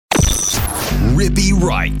Rippy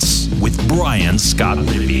Writes with Brian Scott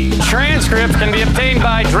Rippey. Transcripts can be obtained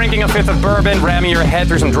by drinking a fifth of bourbon, ramming your head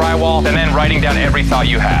through some drywall, and then writing down every thought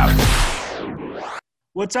you have.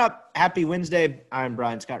 What's up? Happy Wednesday. I'm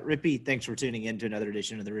Brian Scott Rippey. Thanks for tuning in to another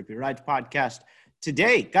edition of the Rippy Writes podcast.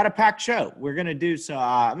 Today, got a packed show. We're going to do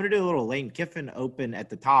I'm going to do a little Lane Kiffin Open at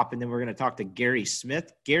the top, and then we're going to talk to Gary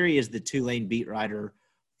Smith. Gary is the Tulane beat writer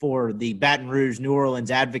for the Baton Rouge, New Orleans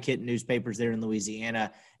Advocate newspapers there in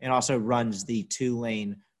Louisiana, and also runs the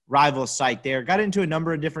Tulane Rival site there. Got into a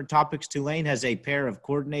number of different topics. Tulane has a pair of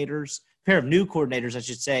new coordinators, I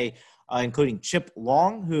should say, including Chip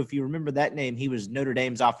Long, who, if you remember that name, he was Notre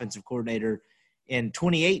Dame's offensive coordinator in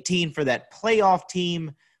 2018 for that playoff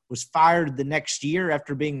team. Was fired the next year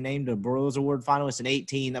after being named a Broyles Award finalist in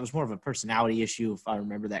 2018. That was more of a personality issue, if I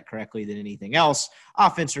remember that correctly, than anything else.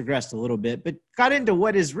 Offense regressed a little bit, but got into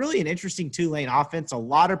what is really an interesting Tulane offense. A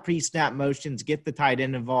lot of pre-snap motions, get the tight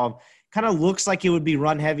end involved. Kind of looks like it would be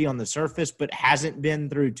run heavy on the surface, but hasn't been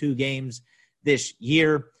through 2 games this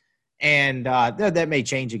year. And that may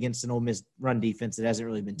change against an Ole Miss run defense that hasn't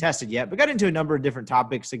really been tested yet. But got into a number of different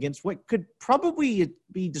topics against what could probably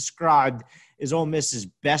be described as Ole Miss's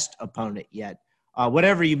best opponent yet.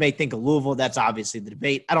 Whatever you may think of Louisville, that's obviously the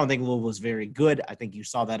debate. I don't think Louisville is very good. I think you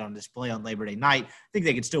saw that on display on Labor Day night. I think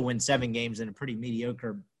they could still win 7 games in a pretty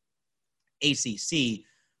mediocre ACC.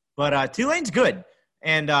 But Tulane's good.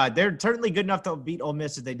 And they're certainly good enough to beat Ole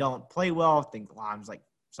Miss if they don't play well. I think Lime's like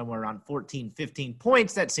somewhere around 14, 15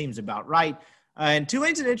 points. That seems about right. And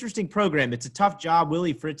Tulane's an interesting program. It's a tough job.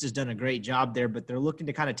 Willie Fritz has done a great job there, but they're looking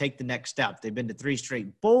to kind of take the next step. They've been to 3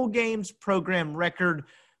 straight bowl games, program record,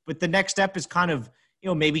 but the next step is kind of,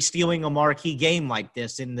 maybe stealing a marquee game like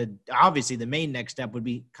this. And obviously the main next step would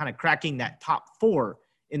be kind of cracking that top 4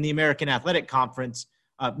 in the American Athletic Conference.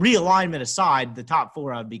 Realignment aside, the top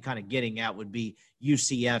 4 I would be kind of getting at would be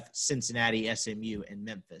UCF, Cincinnati, SMU, and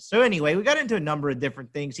Memphis. So anyway, we got into a number of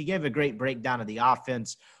different things. He gave a great breakdown of the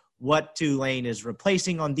offense, what Tulane is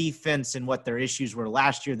replacing on defense, and what their issues were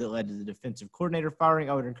last year that led to the defensive coordinator firing.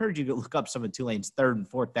 I would encourage you to look up some of Tulane's 3rd and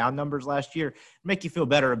 4th down numbers last year, make you feel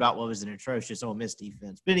better about what was an atrocious Ole Miss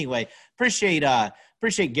defense. But anyway, appreciate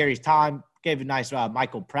Gary's time. Gave a nice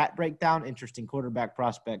Michael Pratt breakdown, interesting quarterback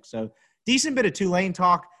prospect. So decent bit of Tulane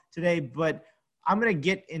talk today, but I'm going to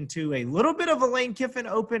get into a little bit of a Lane Kiffin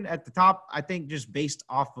Open at the top, I think just based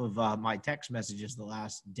off of my text messages the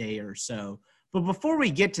last day or so. But before we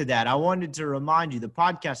get to that, I wanted to remind you the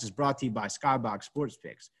podcast is brought to you by Skybox Sports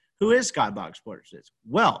Picks. Who is Skybox Sports Picks?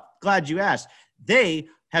 Well, glad you asked. They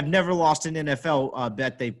have never lost an NFL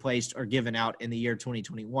bet they placed or given out in the year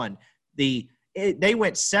 2021. They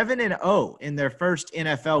went 7-0 in their first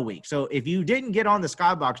NFL week. So if you didn't get on the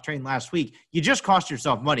Skybox train last week, you just cost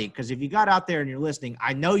yourself money, because if you got out there and you're listening,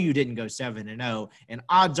 I know you didn't go 7-0, and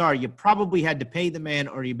odds are you probably had to pay the man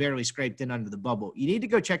or you barely scraped in under the bubble. You need to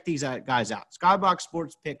go check these guys out,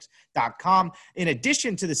 skyboxsportspicks.com. In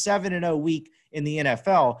addition to the 7-0 week in the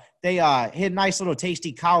NFL, they hit a nice little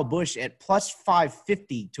tasty Kyle Busch at plus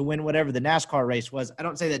 550 to win whatever the NASCAR race was. I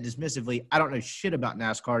don't say that dismissively. I don't know shit about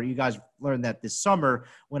NASCAR. You guys learned that this summer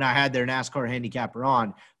when I had their NASCAR handicapper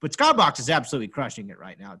on. But Skybox is absolutely crushing it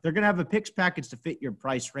right now. They're going to have a picks package to fit your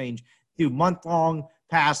price range. Do month-long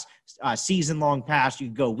pass, season-long pass. You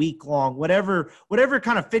can go week-long, whatever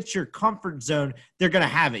kind of fits your comfort zone, they're going to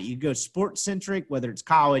have it. You go sports-centric, whether it's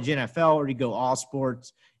college, NFL, or you go all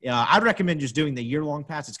sports. I'd recommend just doing the year-long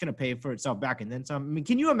pass. It's going to pay for itself back and then some. I mean,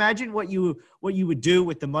 can you imagine what you would do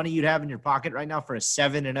with the money you'd have in your pocket right now for a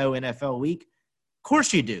 7-0 NFL week? Of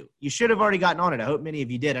course you do. You should have already gotten on it. I hope many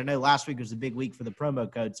of you did. I know last week was a big week for the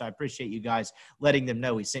promo code, so I appreciate you guys letting them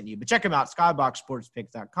know we sent you. But check them out,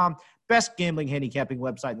 skyboxsportspicks.com. Best gambling handicapping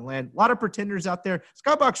website in the land. A lot of pretenders out there.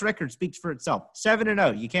 Skybox record speaks for itself.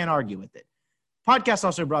 7-0. You can't argue with it. Podcast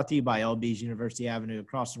also brought to you by LB's University Avenue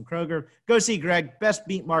across from Kroger. Go see Greg, best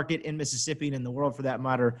meat market in Mississippi and in the world for that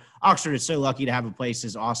matter. Oxford is so lucky to have a place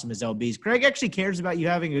as awesome as LB's. Greg actually cares about you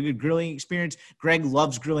having a good grilling experience. Greg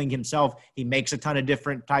loves grilling himself. He makes a ton of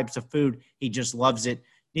different types of food. He just loves it.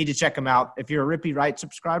 Need to check him out. If you're a Rippy Writes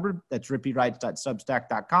subscriber, that's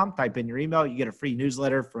rippywrites.substack.com. Type in your email. You get a free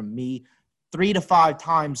newsletter from me 3 to 5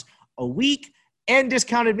 times a week. And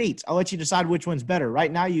discounted meats. I'll let you decide which one's better.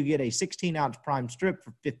 Right now, you get a 16-ounce prime strip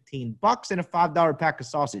for $15 and a $5 pack of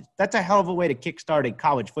sausage. That's a hell of a way to kickstart a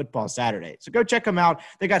college football Saturday. So go check them out.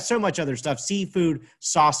 They got so much other stuff, seafood,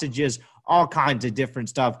 sausages, all kinds of different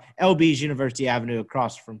stuff. LB's University Avenue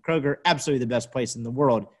across from Kroger. Absolutely the best place in the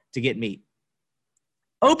world to get meat.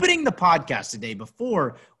 Opening the podcast today,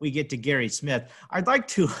 before we get to Gary Smith, I'd like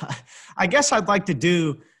to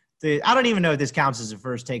do I don't even know if this counts as a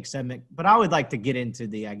first take segment, but I would like to get into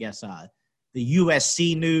the, the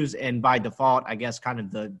USC news, and by default, I guess kind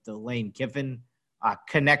of the Lane Kiffin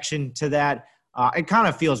connection to that. It kind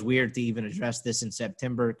of feels weird to even address this in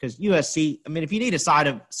September because USC, I mean, if you need a sign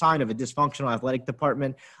of a dysfunctional athletic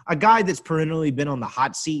department, a guy that's perennially been on the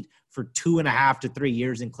hot seat for 2.5 to 3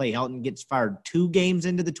 years and Clay Helton gets fired 2 games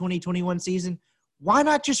into the 2021 season, why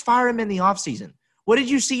not just fire him in the offseason? What did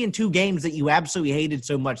you see in 2 games that you absolutely hated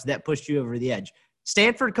so much that pushed you over the edge?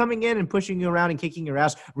 Stanford coming in and pushing you around and kicking your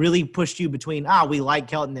ass really pushed you between, we like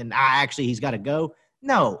Helton and actually he's got to go.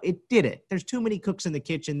 No, it didn't. There's too many cooks in the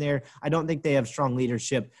kitchen there. I don't think they have strong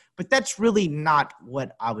leadership, but that's really not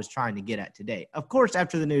what I was trying to get at today. Of course,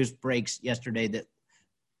 after the news breaks yesterday that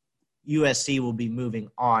USC will be moving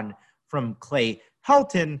on from Clay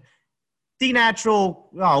Helton, the natural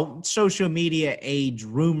social media age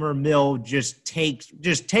rumor mill just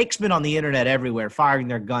takes men on the internet everywhere, firing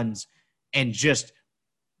their guns and just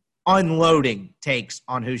unloading takes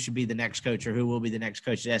on who should be the next coach or who will be the next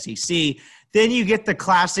coach at SEC. Then you get the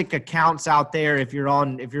classic accounts out there. If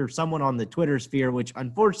you're someone on the Twitter sphere, which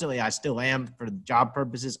unfortunately I still am for job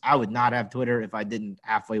purposes, I would not have Twitter if I didn't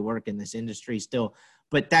halfway work in this industry still,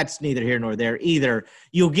 but that's neither here nor there either.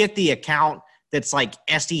 You'll get the account that's like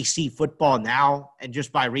SEC Football Now, and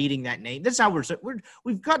just by reading that name, that's how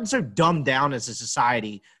we've gotten so dumbed down as a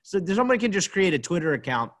society. So somebody can just create a Twitter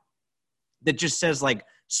account that just says like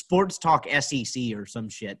Sports Talk SEC or some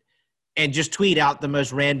shit and just tweet out the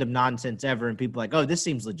most random nonsense ever. And people are like, oh, this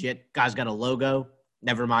seems legit. Guy's got a logo.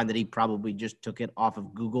 Never mind that he probably just took it off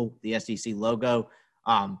of Google, the SEC logo,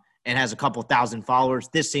 and has a couple thousand followers.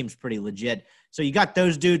 This seems pretty legit. So you got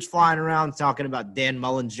those dudes flying around talking about Dan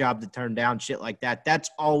Mullen's job to turn down, shit like that. That's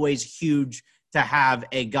always huge to have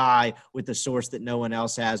a guy with a source that no one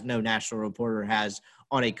else has, no national reporter has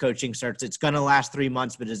on a coaching search. It's going to last 3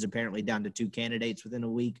 months, but is apparently down to 2 candidates within a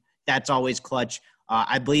week. That's always clutch.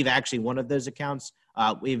 I believe actually one of those accounts,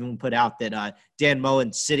 we even put out that Dan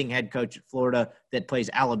Mullen, sitting head coach at Florida that plays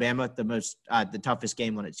Alabama, the toughest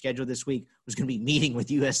game on its schedule this week, was going to be meeting with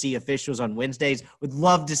USC officials on Wednesdays. Would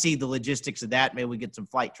love to see the logistics of that. Maybe we get some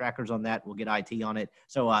flight trackers on that. We'll get IT on it.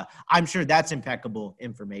 So I'm sure that's impeccable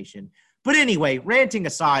information. But anyway, ranting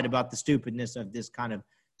aside about the stupidness of this kind of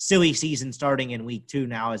silly season starting in week 2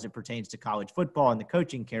 now as it pertains to college football and the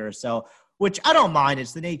coaching carousel, which I don't mind.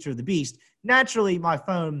 It's the nature of the beast. Naturally, my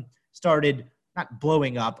phone started not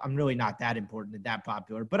blowing up. I'm really not that important and that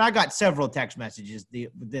popular, but I got several text messages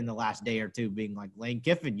within the last day or two being like, Lane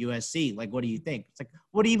Kiffin, USC, like, what do you think? It's like,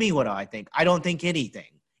 what do you mean, what do I think? I don't think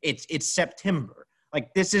anything. It's September.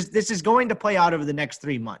 Like, this is going to play out over the next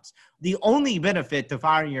 3 months. The only benefit to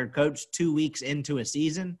firing your coach 2 weeks into a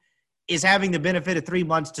season is having the benefit of 3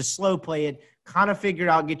 months to slow play it, kind of figure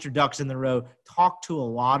out, get your ducks in the row, talk to a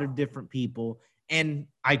lot of different people, and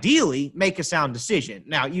ideally make a sound decision.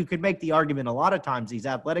 Now, you could make the argument a lot of times these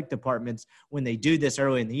athletic departments, when they do this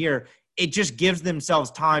early in the year, it just gives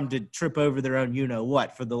themselves time to trip over their own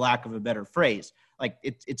you-know-what, for the lack of a better phrase. Like,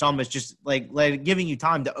 it's almost just like giving you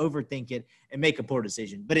time to overthink it and make a poor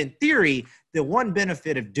decision. But in theory, the one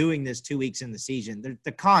benefit of doing this 2 weeks in the season,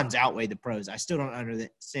 the cons outweigh the pros. I still don't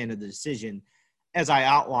understand the decision, as I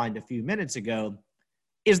outlined a few minutes ago,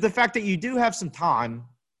 is the fact that you do have some time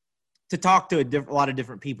to talk to a lot of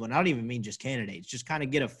different people. And I don't even mean just candidates, just kind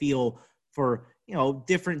of get a feel for,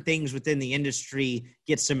 different things within the industry,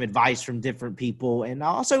 get some advice from different people, and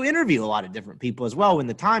also interview a lot of different people as well when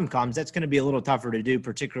the time comes. That's going to be a little tougher to do,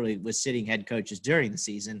 particularly with sitting head coaches during the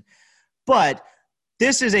season. But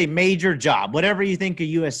this is a major job. Whatever you think of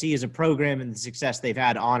USC as a program and the success they've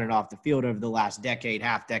had on and off the field over the last decade,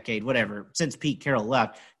 half decade, whatever, since Pete Carroll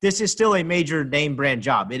left, this is still a major name brand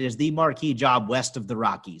job. It is the marquee job west of the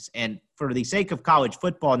Rockies. And for the sake of college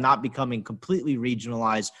football not becoming completely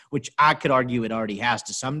regionalized, which I could argue it already has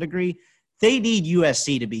to some degree, they need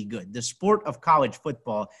USC to be good. The sport of college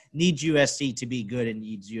football needs USC to be good and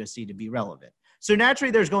needs USC to be relevant. So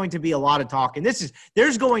naturally, there's going to be a lot of talk, and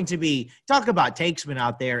there's going to be talk about takesmen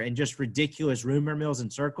out there and just ridiculous rumor mills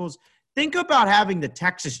and circles. Think about having the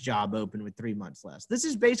Texas job open with 3 months left. This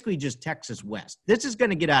is basically just Texas West. This is going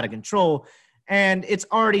to get out of control, and it's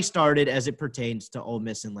already started as it pertains to Ole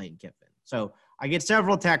Miss and Lane Kiffin. So I get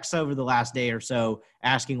several texts over the last day or so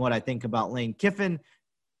asking what I think about Lane Kiffin,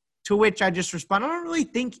 to which I just respond, I don't really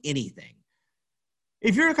think anything.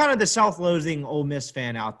 If you're kind of the self-loathing Ole Miss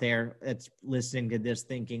fan out there that's listening to this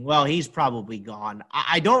thinking, well, he's probably gone,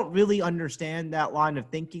 I don't really understand that line of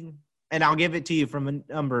thinking, and I'll give it to you from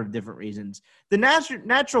a number of different reasons. The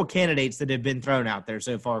natural candidates that have been thrown out there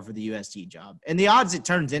so far for the USC job, and the odds it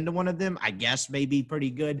turns into one of them, I guess, may be pretty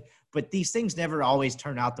good, but these things never always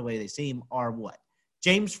turn out the way they seem, are what?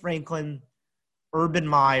 James Franklin, Urban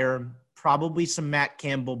Meyer, probably some Matt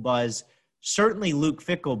Campbell buzz, certainly Luke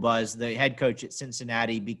Fickell buzz, the head coach at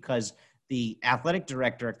Cincinnati, because the athletic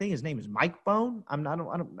director, I think his name is Mike Bone.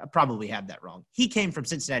 I probably have that wrong. He came from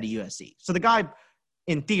Cincinnati USC. So the guy,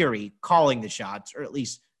 in theory, calling the shots, or at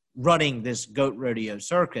least running this goat rodeo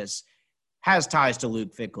circus, has ties to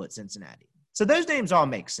Luke Fickell at Cincinnati. So those names all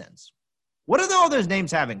make sense. What do all those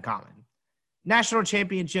names have in common? National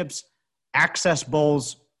championships, access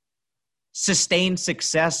bowls, sustained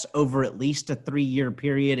success over at least a 3-year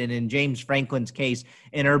period. And in James Franklin's case,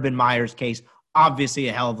 in Urban Meyer's case, obviously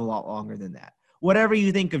a hell of a lot longer than that. Whatever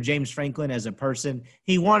you think of James Franklin as a person,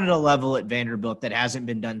 he wanted a level at Vanderbilt that hasn't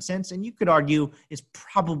been done since, and you could argue is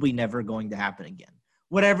probably never going to happen again.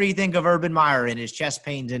 Whatever you think of Urban Meyer and his chest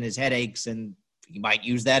pains and his headaches, and he might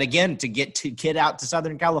use that again to get out to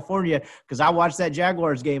Southern California, because I watched that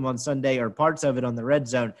Jaguars game on Sunday, or parts of it on the Red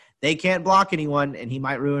Zone. They can't block anyone, and he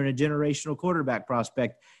might ruin a generational quarterback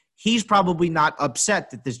prospect. He's probably not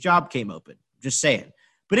upset that this job came open. Just saying.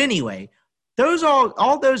 But anyway,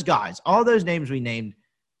 all those guys, all those names we named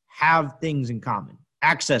have things in common.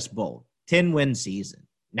 Access Bowl, 10-win season,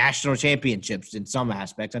 national championships in some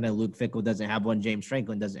aspects. I know Luke Fickell doesn't have one. James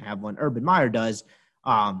Franklin doesn't have one. Urban Meyer does.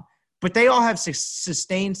 But they all have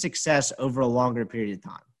sustained success over a longer period of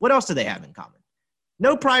time. What else do they have in common?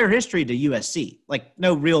 No prior history to USC. Like,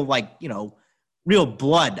 no real, real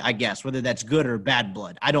blood, I guess, whether that's good or bad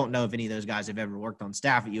blood. I don't know if any of those guys have ever worked on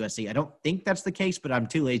staff at USC. I don't think that's the case, but I'm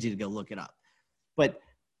too lazy to go look it up. But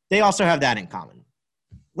they also have that in common.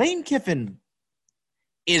 Lane Kiffin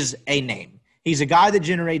is a name. He's a guy that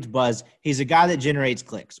generates buzz. He's a guy that generates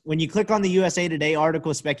clicks. When you click on the USA Today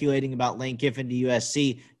article speculating about Lane Kiffin to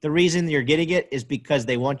USC, the reason you're getting it is because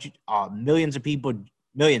they want you, millions of people,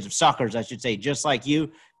 millions of suckers, I should say, just like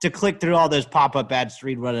you, to click through all those pop-up ads to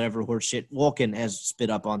read whatever horseshit Wolken has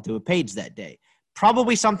spit up onto a page that day.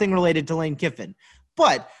 Probably something related to Lane Kiffin.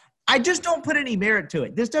 But I just don't put any merit to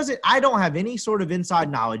it. I don't have any sort of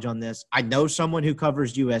inside knowledge on this. I know someone who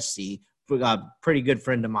covers USC, a pretty good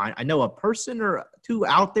friend of mine. I know a person or two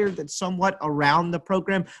out there that's somewhat around the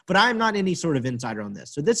program, but I'm not any sort of insider on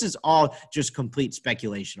this. So this is all just complete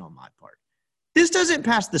speculation on my part. This doesn't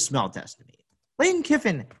pass the smell test to me. Lane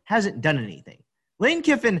Kiffin hasn't done anything. Lane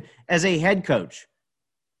Kiffin, as a head coach,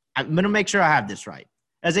 I'm going to make sure I have this right.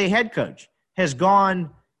 As a head coach, has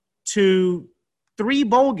gone to 3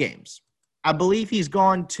 bowl games. I believe he's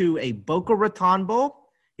gone to a Boca Raton Bowl.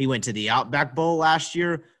 He went to the Outback Bowl last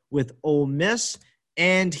year with Ole Miss,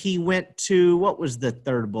 and he went to, what was the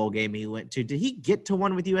 3rd bowl game he went to? Did he get to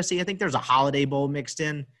one with USC? I think there's a Holiday Bowl mixed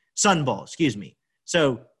in. Sun Bowl, excuse me.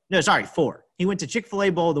 4. He went to Chick-fil-A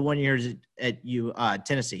Bowl the 1 year at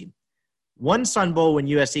Tennessee. 1 Sun Bowl when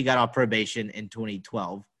USC got off probation in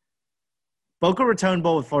 2012. Boca Raton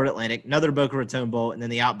Bowl with Florida Atlantic, another Boca Raton Bowl, and then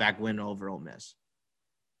the Outback win over Ole Miss.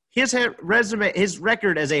 His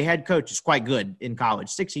record as a head coach is quite good in college,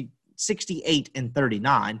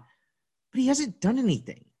 68-39, but he hasn't done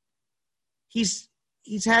anything. He's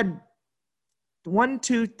had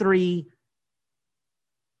 3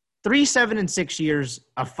 7-6 years,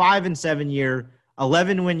 a 5-7 year,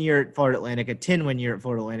 11-win year at Florida Atlantic, a 10-win year at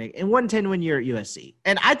Florida Atlantic, and 1 10-win year at USC.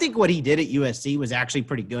 And I think what he did at USC was actually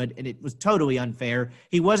pretty good, and it was totally unfair.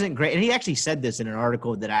 He wasn't great. And he actually said this in an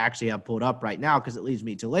article that I actually have pulled up right now because it leads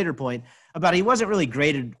me to a later point about he wasn't really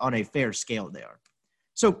graded on a fair scale there.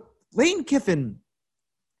 So Lane Kiffin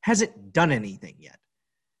hasn't done anything yet.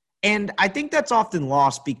 And I think that's often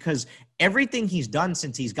lost because everything he's done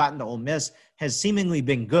since he's gotten to Ole Miss has seemingly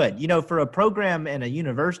been good. You know, for a program and a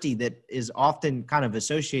university that is often kind of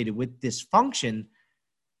associated with dysfunction,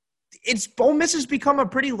 Ole Miss has become a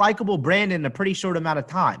pretty likable brand in a pretty short amount of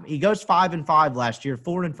time. He goes 5-5 last year,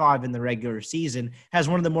 4-5 in the regular season, has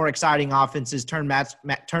one of the more exciting offenses,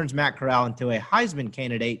 turns Matt Corral into a Heisman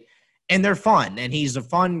candidate, and they're fun. And he's a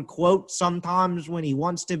fun quote sometimes when he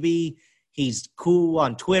wants to be. He's cool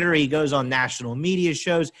on Twitter. He goes on national media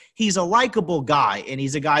shows. He's a likable guy, and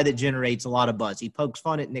he's a guy that generates a lot of buzz. He pokes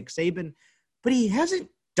fun at Nick Saban, but he hasn't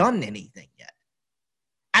done anything yet.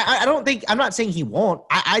 I'm not saying he won't.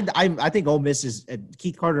 I think Ole Miss is –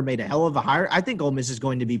 Keith Carter made a hell of a hire. I think Ole Miss is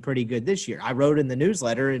going to be pretty good this year. I wrote in the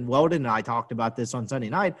newsletter, and Weldon and I talked about this on Sunday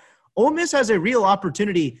night. Ole Miss has a real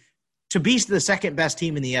opportunity to be the second-best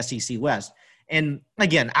team in the SEC West. And,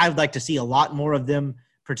 again, I'd like to see a lot more of them –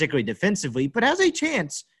 particularly defensively, but has a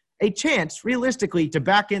chance realistically to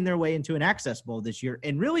back in their way into an Access Bowl this year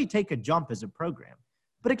and really take a jump as a program.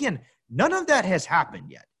 But again, none of that has happened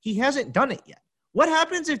yet. He hasn't done it yet. What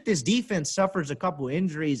happens if this defense suffers a couple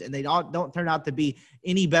injuries and they don't turn out to be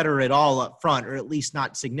any better at all up front, or at least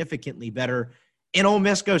not significantly better, and Ole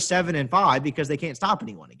Miss goes 7-5 because they can't stop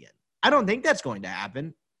anyone again? I don't think that's going to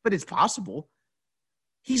happen, but it's possible.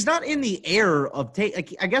 He's not in the air of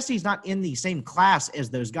I guess he's not in the same class as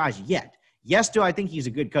those guys yet. Yes, do I think he's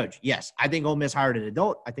a good coach? Yes. I think Ole Miss hired an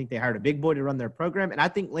adult. I think they hired a big boy to run their program. And I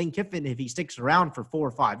think Lane Kiffin, if he sticks around for 4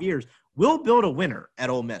 or 5 years, will build a winner at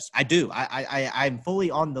Ole Miss. I do. I'm fully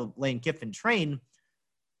on the Lane Kiffin train.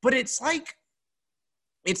 But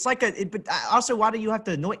but also, why do you have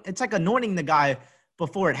to anoint? It's like anointing the guy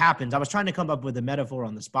before it happens. I was trying to come up with a metaphor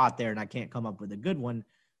on the spot there, and I can't come up with a good one.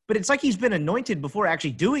 But it's like he's been anointed before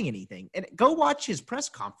actually doing anything. And go watch his press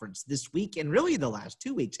conference this week and really the last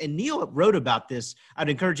 2 weeks. And Neil wrote about this. I'd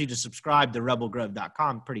encourage you to subscribe to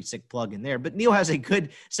rebelgrove.com. Pretty sick plug in there. But Neil has a good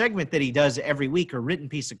segment that he does every week, a written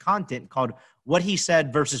piece of content called What He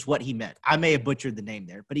Said versus What He Meant. I may have butchered the name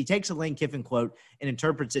there, but he takes a Lane Kiffin quote and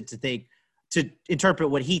interprets it to interpret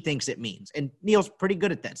what he thinks it means. And Neil's pretty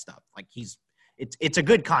good at that stuff. Like it's a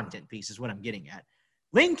good content piece is what I'm getting at.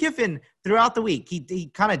 Lane Kiffin, throughout the week,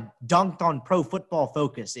 he kind of dunked on Pro Football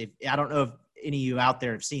Focus. I don't know if any of you out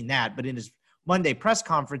there have seen that, but in his Monday press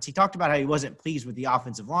conference, he talked about how he wasn't pleased with the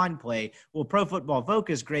offensive line play. Well, Pro Football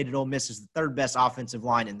Focus graded Ole Miss as the third best offensive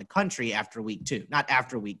line in the country after week 2. Not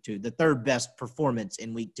after week 2, the third best performance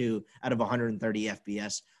in week 2 out of 130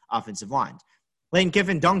 FBS offensive lines. Lane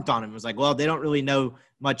Kiffin dunked on him. Was like, well, they don't really know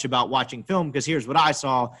much about watching film because here's what I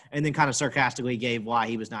saw, and then kind of sarcastically gave why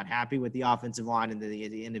he was not happy with the offensive line, and then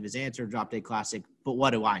at the end of his answer dropped a classic, but what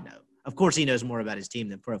do I know? Of course he knows more about his team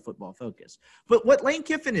than Pro Football Focus. But what Lane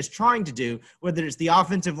Kiffin is trying to do, whether it's the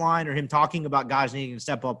offensive line or him talking about guys needing to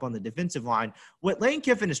step up on the defensive line, what Lane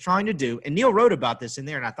Kiffin is trying to do, and Neil wrote about this in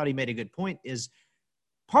there, and I thought he made a good point, is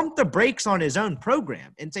pump the brakes on his own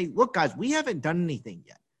program and say, look, guys, we haven't done anything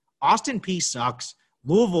yet. Austin Peay sucks.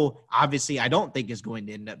 Louisville, obviously, I don't think is going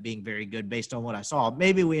to end up being very good based on what I saw.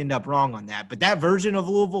 Maybe we end up wrong on that. But that version of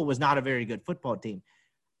Louisville was not a very good football team.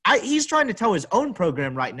 He's trying to tell his own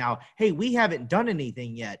program right now, hey, we haven't done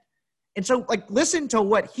anything yet. And so, listen to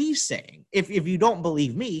what he's saying. If you don't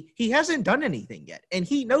believe me, he hasn't done anything yet. And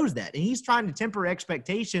he knows that. And he's trying to temper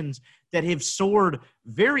expectations that have soared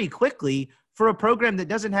very quickly for a program that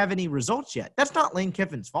doesn't have any results yet. That's not Lane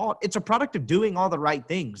Kiffin's fault. It's a product of doing all the right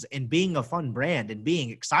things and being a fun brand and being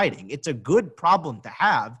exciting. It's a good problem to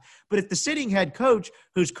have. But if the sitting head coach,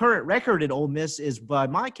 whose current record at Ole Miss is, by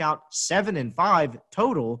my count, 7-5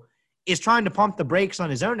 total, is trying to pump the brakes on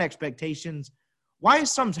his own expectations, why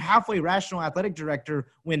is some halfway rational athletic director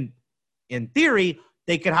when, in theory,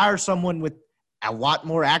 they could hire someone with a lot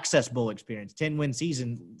more Access Bowl experience, 10-win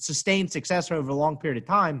season, sustained success over a long period of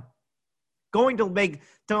time, going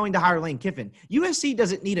to hire Lane Kiffin? USC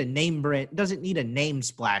doesn't need a name brand, doesn't need a name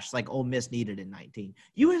splash like Ole Miss needed in 19.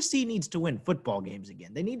 USC needs to win football games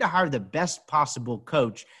again. They need to hire the best possible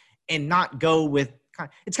coach and not go with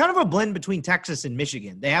 – it's kind of a blend between Texas and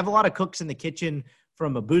Michigan. They have a lot of cooks in the kitchen.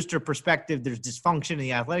 From a booster perspective, there's dysfunction in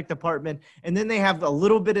the athletic department. And then they have a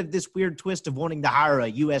little bit of this weird twist of wanting to hire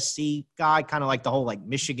a USC guy, kind of like the whole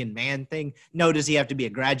Michigan man thing. No, does he have to be a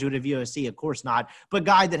graduate of USC? Of course not. But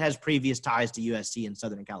guy that has previous ties to USC in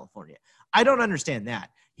Southern California. I don't understand that.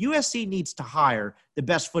 USC needs to hire the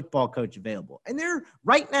best football coach available. And they're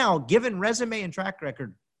right now, given resume and track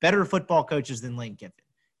record, better football coaches than Lane Kiffin.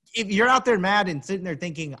 If you're out there mad and sitting there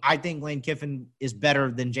thinking, I think Lane Kiffin is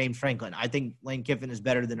better than James Franklin, I think Lane Kiffin is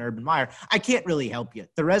better than Urban Meyer, I can't really help you.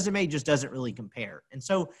 The resume just doesn't really compare. And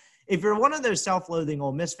so if you're one of those self-loathing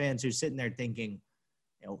Ole Miss fans who's sitting there thinking,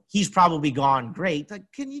 he's probably gone great,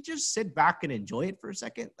 can you just sit back and enjoy it for a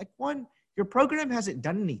second? One, your program hasn't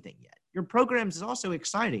done anything yet. Your program is also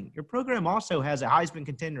exciting. Your program also has a Heisman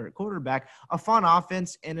contender at quarterback, a fun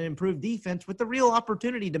offense, and an improved defense with the real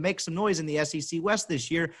opportunity to make some noise in the SEC West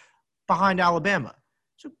this year behind Alabama.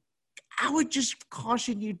 So I would just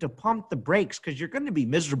caution you to pump the brakes because you're going to be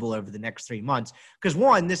miserable over the next 3 months. Because,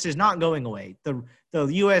 one, this is not going away. The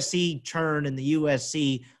USC churn and the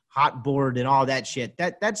USC hot board and all that shit,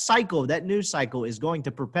 that cycle, that news cycle is going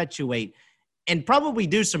to perpetuate and probably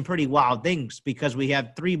do some pretty wild things because we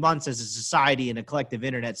have 3 months as a society and a collective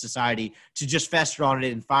internet society to just fester on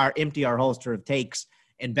it and empty our holster of takes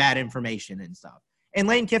and bad information and stuff. And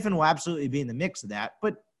Lane Kiffin will absolutely be in the mix of that.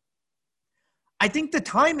 But I think the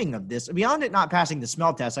timing of this, beyond it not passing the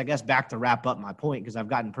smell test, I guess back to wrap up my point because I've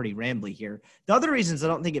gotten pretty rambly here. The other reasons I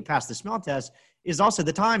don't think it passed the smell test is also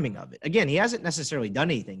the timing of it. Again, he hasn't necessarily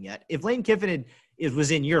done anything yet. If Lane Kiffin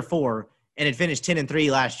was in year 4 and had finished 10-3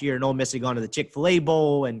 last year and Ole Miss had gone to the Chick-fil-A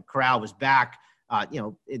Bowl and Corral was back,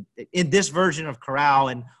 in this version of Corral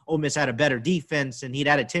and Ole Miss had a better defense and he'd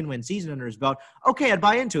had a 10-win season under his belt, okay, I'd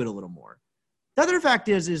buy into it a little more. The other fact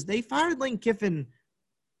is they fired Lane Kiffin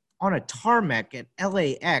on a tarmac at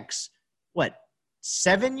LAX,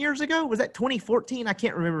 7 years ago? Was that 2014? I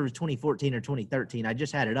can't remember if it was 2014 or 2013. I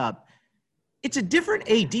just had it up. It's a different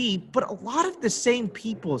AD, but a lot of the same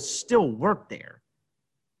people still work there.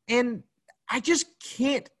 And I just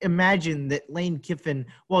can't imagine that Lane Kiffin,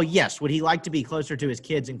 well, yes, would he like to be closer to his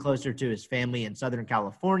kids and closer to his family in Southern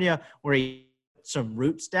California, where he put some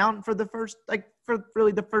roots down for the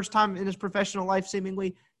first time in his professional life,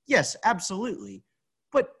 seemingly? Yes, absolutely.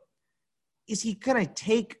 But is he going to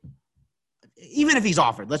take, even if he's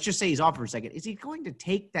offered, let's just say he's offered for a second, is he going to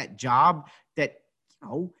take that job that,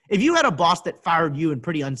 if you had a boss that fired you in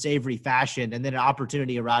pretty unsavory fashion and then an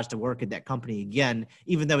opportunity arises to work at that company again,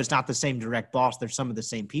 even though it's not the same direct boss, there's some of the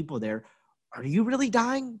same people there. Are you really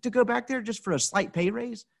dying to go back there just for a slight pay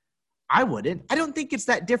raise? I wouldn't. I don't think it's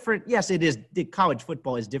that different. Yes, it is. College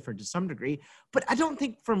football is different to some degree, but I don't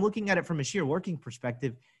think from looking at it from a sheer working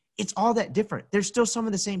perspective, it's all that different. There's still some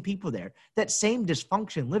of the same people there. That same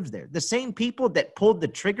dysfunction lives there. The same people that pulled the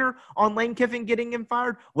trigger on Lane Kiffin getting him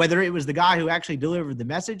fired, whether it was the guy who actually delivered the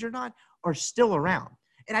message or not, are still around.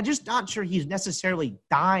 And I'm just not sure he's necessarily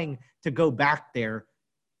dying to go back there,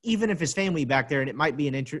 even if his family back there, and it might be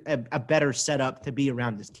a better setup to be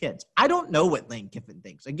around his kids. I don't know what Lane Kiffin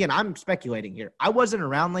thinks. Again, I'm speculating here. I wasn't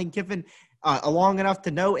around Lane Kiffin long enough to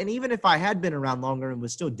know. And even if I had been around longer and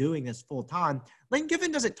was still doing this full time, Lane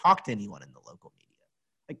Kiffin doesn't talk to anyone in the local media.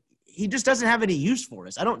 Like, he just doesn't have any use for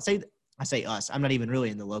us. I say us. I'm not even really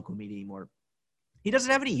in the local media anymore. He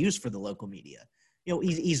doesn't have any use for the local media.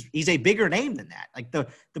 He's a bigger name than that. Like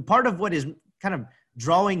the part of what is kind of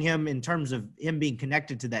drawing him in terms of him being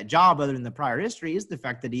connected to that job, other than the prior history, is the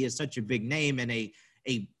fact that he is such a big name and I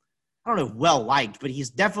don't know if well-liked, but he's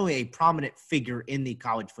definitely a prominent figure in the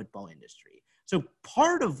college football industry. So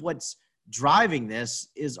part of what's driving this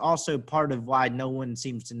is also part of why no one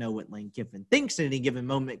seems to know what Lane Kiffin thinks at any given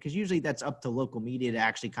moment, because usually that's up to local media to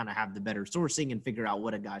actually kind of have the better sourcing and figure out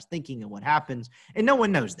what a guy's thinking and what happens. And no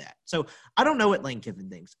one knows that. So I don't know what Lane Kiffin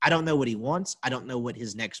thinks. I don't know what he wants. I don't know what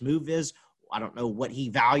his next move is. I don't know what he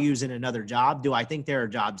values in another job. Do I think there are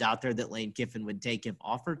jobs out there that Lane Kiffin would take if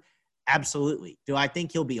offered? Absolutely. Do I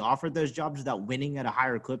think he'll be offered those jobs without winning at a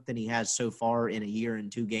higher clip than he has so far in a year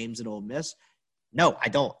and 2 games at Ole Miss? No, I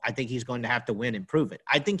don't. I think he's going to have to win and prove it.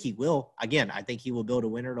 I think he will. Again, I think he will build a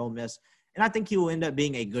winner at Ole Miss, and I think he will end up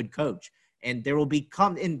being a good coach. And there will be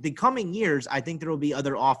in the coming years, I think there will be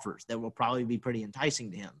other offers that will probably be pretty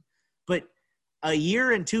enticing to him. But a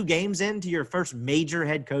year and 2 games into your first major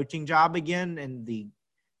head coaching job again, and the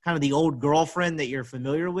kind of the old girlfriend that you're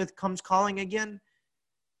familiar with comes calling again,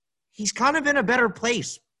 he's kind of in a better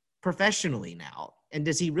place professionally now. And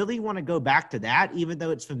does he really want to go back to that, even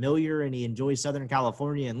though it's familiar and he enjoys Southern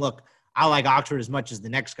California? And look, I like Oxford as much as the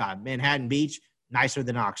next guy. Manhattan Beach, nicer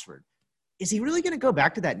than Oxford. Is he really going to go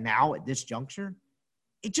back to that now at this juncture?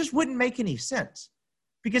 It just wouldn't make any sense,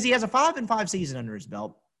 because he has a 5-5 season under his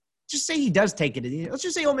belt. Just say he does take it. Let's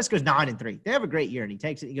just say Ole Miss goes 9-3. They have a great year and he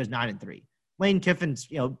takes it. He goes 9-3. Lane Kiffin's,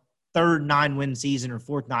 3rd 9-win season or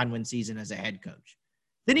 4th 9-win season as a head coach.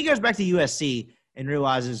 Then he goes back to USC and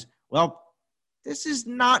realizes, well, this is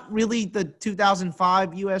not really the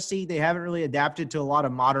 2005 USC. They haven't really adapted to a lot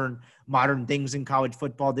of modern things in college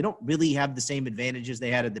football. They don't really have the same advantages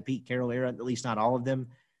they had at the Pete Carroll era, at least not all of them.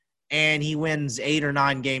 And he wins 8 or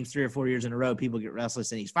 9 games 3 or 4 years in a row. People get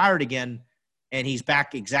restless, and he's fired again. And he's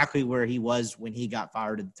back exactly where he was when he got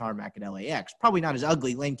fired at the tarmac at LAX. Probably not as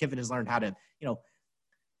ugly. Lane Kiffin has learned how to,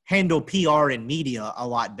 handle PR and media a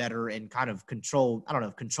lot better and kind of control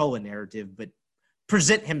a narrative, but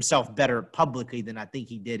present himself better publicly than I think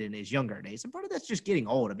he did in his younger days. And part of that's just getting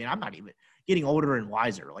old. I mean, I'm not even getting older and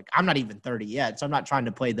wiser. Like, I'm not even 30 yet, so I'm not trying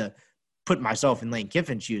to play the put myself in Lane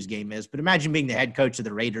Kiffin's shoes game is. But imagine being the head coach of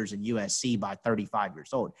the Raiders and USC by 35 years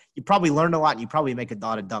old. You probably learned a lot, and you probably make a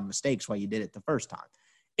lot of dumb mistakes while you did it the first time.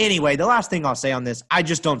 Anyway, the last thing I'll say on this, I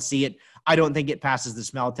just don't see it. I don't think it passes the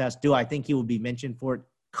smell test. Do I think he will be mentioned for it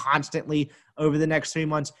constantly over the next 3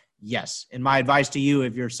 months? Yes. And my advice to you,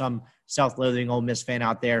 if you're some self-loathing Ole Miss fan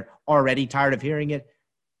out there already tired of hearing it,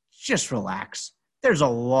 just relax. There's a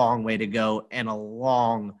long way to go and a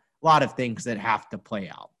lot of things that have to play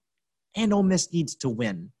out. And Ole Miss needs to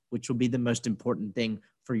win, which will be the most important thing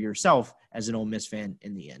for yourself as an Ole Miss fan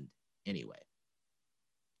in the end anyway.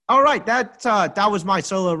 All right, that was my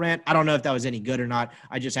solo rant. I don't know if that was any good or not.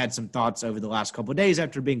 I just had some thoughts over the last couple of days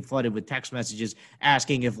after being flooded with text messages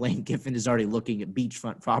asking if Lane Kiffin is already looking at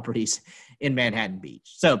beachfront properties in Manhattan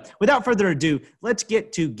Beach. So without further ado, let's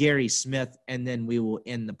get to Gary Smith, and then we will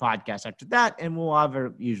end the podcast after that, and we'll have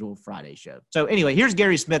our usual Friday show. So anyway, here's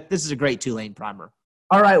Gary Smith. This is a great Tulane primer.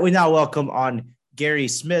 All right, we now welcome on Gary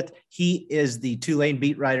Smith. He is the Tulane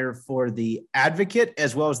beat writer for the Advocate,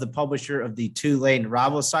 as well as the publisher of the Tulane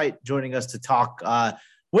Rival site, joining us to talk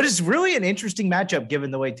what is really an interesting matchup given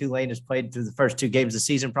the way Tulane has played through the first 2 games of the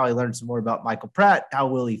season. Probably learn some more about Michael Pratt, how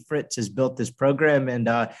Willie Fritz has built this program, and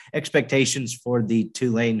expectations for the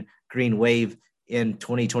Tulane Green Wave in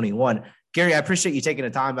 2021. Gary, I appreciate you taking the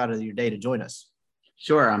time out of your day to join us.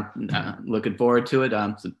 Sure. I'm looking forward to it.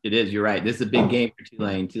 So it is, you're right. This is a big game for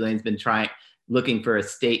Tulane. Tulane's been looking for a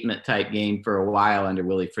statement type game for a while under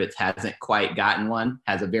Willie Fritz. Hasn't quite gotten one.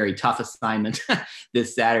 Has a very tough assignment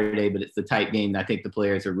this Saturday, but it's the type game that I think the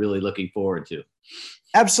players are really looking forward to.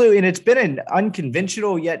 Absolutely. And it's been an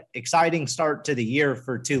unconventional yet exciting start to the year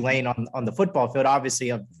for Tulane on the football field. Obviously,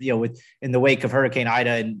 in the wake of Hurricane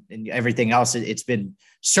Ida and everything else, it's been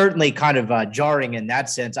certainly kind of jarring in that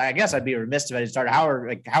sense. I guess I'd be remiss if I didn't start. How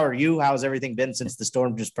are you? How's everything been since the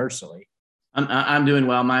storm, just personally? I'm doing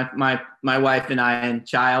well. My wife and I and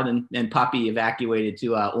child and puppy evacuated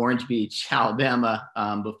to Orange Beach, Alabama,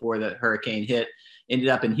 before the hurricane hit. Ended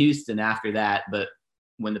up in Houston after that, but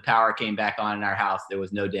when the power came back on in our house, there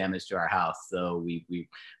was no damage to our house. So we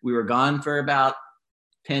were gone for about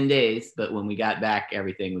 10 days, but when we got back,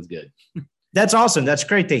 everything was good. That's awesome. That's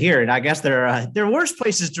great to hear. And I guess there are worse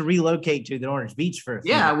places to relocate to than Orange Beach for.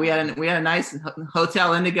 Yeah, we had a nice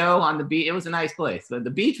Hotel Indigo on the beach. It was a nice place. But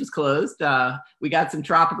the beach was closed. We got some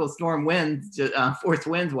tropical storm winds, force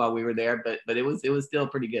winds while we were there, but it was still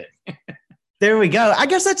pretty good. There we go. I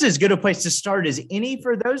guess that's as good a place to start as any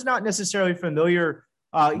for those not necessarily familiar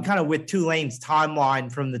kind of with Tulane's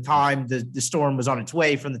timeline from the time the storm was on its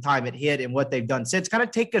way, from the time it hit, and what they've done since. Kind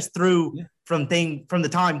of take us through from the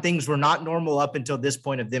time things were not normal up until this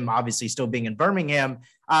point of them obviously still being in Birmingham.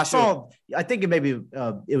 I think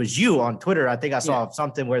it was you on Twitter. I think I saw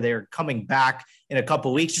something where they're coming back in a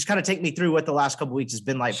couple of weeks. Just kind of take me through what the last couple of weeks has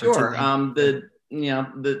been like. Sure.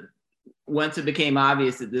 Once it became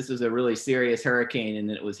obvious that this was a really serious hurricane and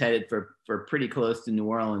that it was headed for pretty close to New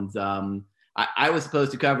Orleans, I was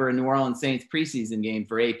supposed to cover a New Orleans Saints preseason game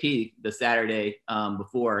for AP the Saturday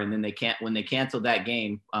before, and then when they canceled that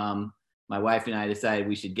game, my wife and I decided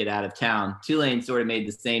we should get out of town. Tulane sort of made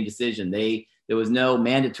the same decision. There was no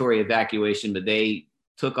mandatory evacuation, but they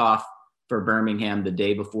took off for Birmingham the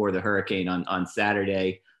day before the hurricane on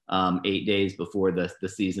Saturday, 8 days before the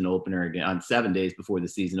season opener, on 7 days before the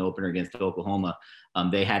season opener against Oklahoma.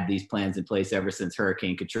 They had these plans in place ever since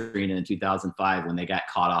Hurricane Katrina in 2005, when they got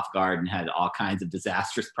caught off guard and had all kinds of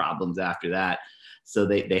disastrous problems after that. So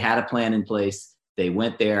they had a plan in place. They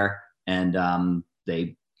went there, and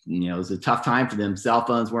it was a tough time for them. Cell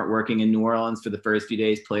phones weren't working in New Orleans for the first few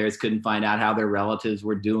days. Players couldn't find out how their relatives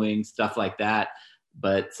were doing, stuff like that.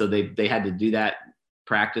 But so they had to do that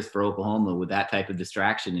practice for Oklahoma with that type of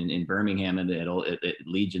distraction in Birmingham and at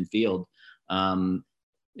Legion Field.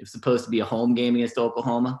 It was supposed to be a home game against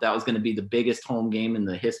Oklahoma. That was going to be the biggest home game in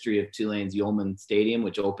the history of Tulane's Yulman Stadium,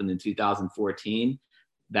 which opened in 2014.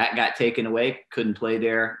 That got taken away, couldn't play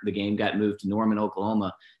there. The game got moved to Norman,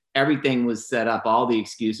 Oklahoma. Everything was set up. All the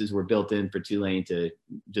excuses were built in for Tulane to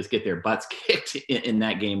just get their butts kicked in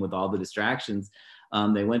that game with all the distractions.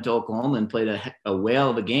 They went to Oklahoma and played a whale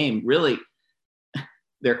of a game. Really,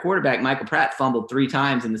 their quarterback, Michael Pratt, fumbled 3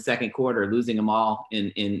 times in the second quarter, losing them all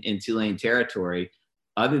in Tulane territory.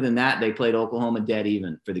 Other than that, they played Oklahoma dead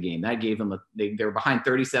even for the game. That gave them they were behind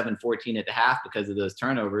 37-14 at the half because of those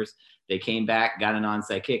turnovers. They came back, got an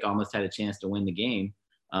onside kick, almost had a chance to win the game.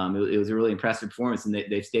 It was a really impressive performance, and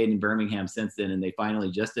they've stayed in Birmingham since then. And they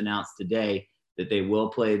finally just announced today that they will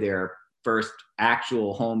play their first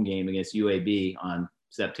actual home game against UAB on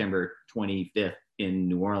September 25th in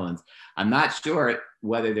New Orleans. I'm not sure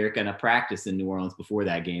whether they're going to practice in New Orleans before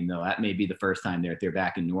that game, though. That may be the first time they're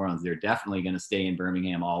back in New Orleans. They're definitely going to stay in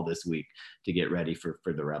Birmingham all this week to get ready for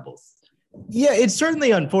the Rebels. Yeah, it's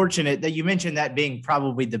certainly unfortunate that you mentioned that being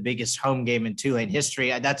probably the biggest home game in Tulane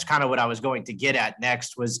history. That's kind of what I was going to get at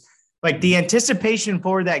next, was like the anticipation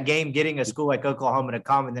for that game, getting a school like Oklahoma to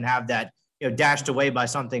come and then have that, dashed away by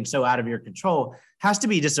something so out of your control has to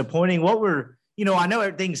be disappointing. I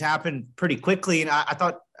know things happen pretty quickly, and I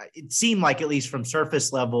thought it seemed like, at least from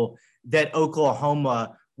surface level, that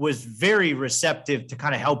Oklahoma was very receptive to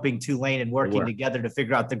kind of helping Tulane and working together to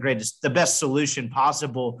figure out the best solution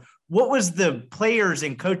possible. What was the players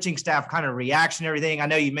and coaching staff kind of reaction, everything? I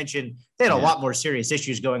know you mentioned they had a lot more serious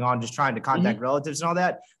issues going on, just trying to contact relatives and all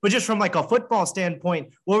that. But just from like a football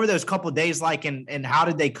standpoint, what were those couple of days like, and how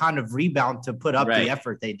did they kind of rebound to put up the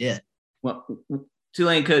effort they did? Well,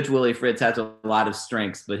 Tulane coach Willie Fritz has a lot of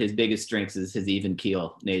strengths, but his biggest strengths is his even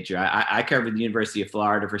keel nature. I covered the University of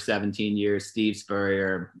Florida for 17 years, Steve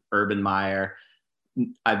Spurrier, Urban Meyer,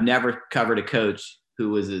 I've never covered a coach who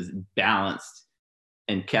was as balanced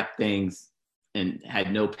and kept things and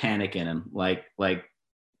had no panic in him like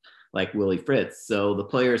Willie Fritz. So the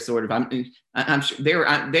players sort of, I'm sure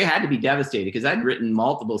they had to be devastated, because I'd written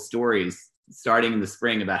multiple stories starting in the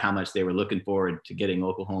spring about how much they were looking forward to getting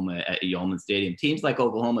Oklahoma at Yulman Stadium. Teams like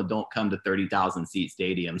Oklahoma don't come to 30,000 seat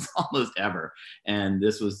stadiums almost ever. And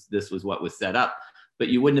this was what was set up. But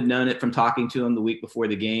you wouldn't have known it from talking to them the week before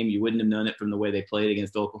the game. You wouldn't have known it from the way they played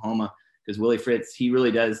against Oklahoma, because Willie Fritz, he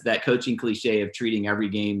really does that coaching cliche of treating every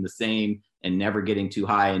game the same and never getting too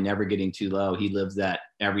high and never getting too low. He lives that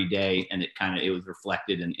every day, and it was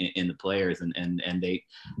reflected in the players, and it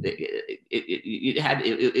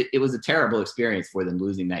was a terrible experience for them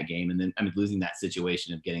losing that game, and then losing that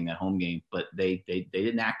situation of getting that home game. But they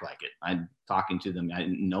didn't act like it. I'm talking to them.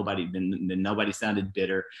 Nobody sounded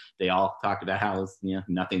bitter. They all talked about how it was,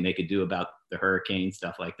 nothing they could do about the hurricane,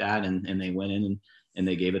 stuff like that, and they went in and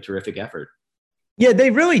they gave a terrific effort. Yeah,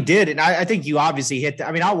 they really did. And I think you obviously hit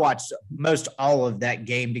I watched most all of that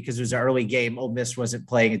game because it was an early game. Ole Miss wasn't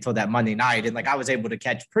playing until that Monday night. And I was able to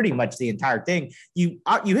catch pretty much the entire thing. You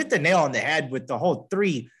hit the nail on the head with the whole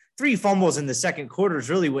three fumbles in the second quarter is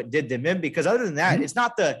really what did them in, because other than that,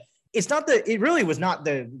 it really was not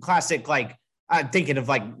the classic, I'm thinking of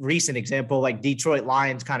recent example, like Detroit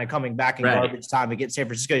Lions kind of coming back in garbage time against San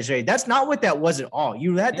Francisco State. That's not what that was at all.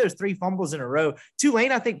 You had those 3 fumbles in a row.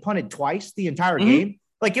 Tulane, I think, punted twice the entire game.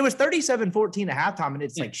 It was 37-14 at halftime. And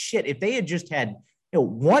it's shit, if they had just had,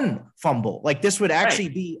 one fumble, this would actually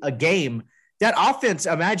be a game. That offense,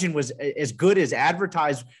 imagine, was as good as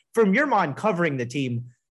advertised. From your mind, covering the team,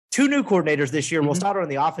 2 new coordinators this year. We'll start on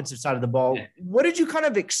the offensive side of the ball. What did you kind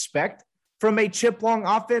of expect from a Chip Long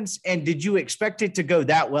offense, and did you expect it to go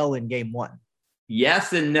that well in game 1?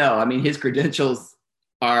 Yes and no. His credentials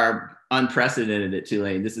are unprecedented at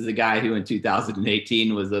Tulane. This is a guy who in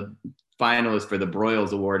 2018 was a finalist for the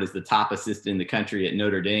Broyles Award as the top assistant in the country at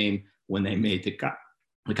Notre Dame when they made the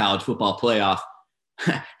college football playoff.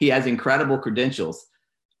 He has incredible credentials.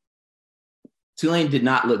 Tulane did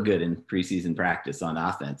not look good in preseason practice on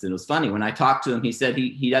offense. And it was funny, when I talked to him, he said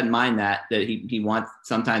he doesn't mind that he wants,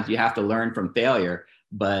 sometimes you have to learn from failure.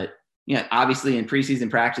 But obviously in preseason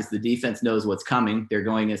practice, the defense knows what's coming. They're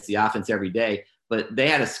going against the offense every day. But they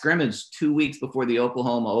had a scrimmage 2 weeks before the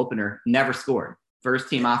Oklahoma opener, never scored. First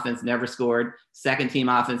team offense never scored. Second team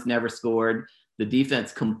offense never scored. The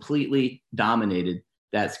defense completely dominated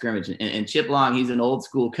that scrimmage. And Chip Long, he's an old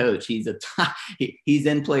school coach. He's he's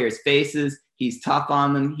in players' faces. He's tough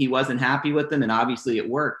on them. He wasn't happy with them, and obviously it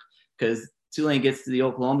worked, because Tulane gets to the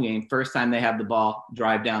Oklahoma game. First time they have the ball,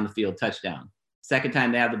 drive down the field, touchdown. Second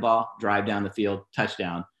time they have the ball, drive down the field,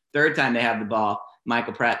 touchdown. Third time they have the ball,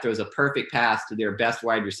 Michael Pratt throws a perfect pass to their best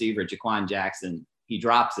wide receiver, Jaquan Jackson. He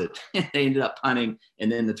drops it. They ended up punting,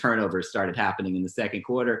 and then the turnovers started happening in the second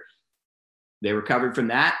quarter. They recovered from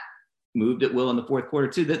that, moved at will in the fourth quarter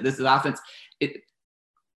too. This is offense.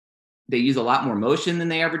 They use a lot more motion than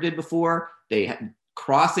they ever did before. They had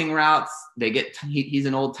crossing routes. He's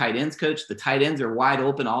an old tight ends coach. The tight ends are wide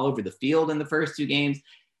open all over the field in the first 2 games.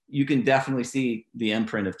 You can definitely see the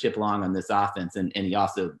imprint of Chip Long on this offense. And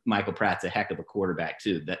Michael Pratt's a heck of a quarterback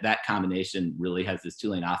too. That combination really has this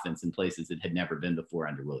Tulane offense in places it had never been before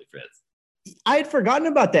under Willie Fritz. I had forgotten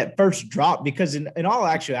about that first drop, because in all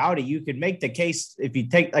actuality, you could make the case, if you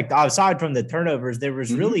take aside from the turnovers, there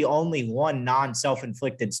was really only one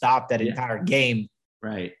non-self-inflicted stop that entire game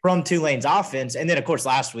from Tulane's offense. And then, of course,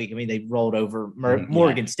 last week, they rolled over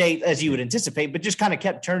Morgan State, as you would anticipate, but just kind of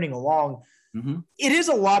kept turning along. It is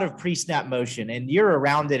a lot of pre-snap motion, and you're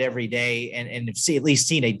around it every day and have at least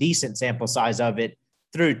seen a decent sample size of it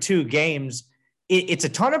through 2 games. It's a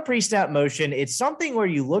ton of pre-snap motion. It's something where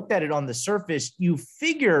you looked at it on the surface, you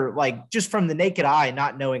figure, just from the naked eye,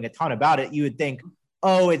 not knowing a ton about it, you would think,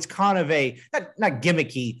 oh, it's kind of not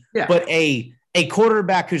gimmicky, but a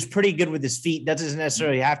quarterback who's pretty good with his feet, doesn't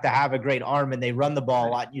necessarily have to have a great arm, and they run the ball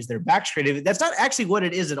a lot and use their back straight. That's not actually what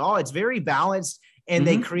it is at all. It's very balanced, and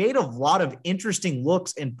they create a lot of interesting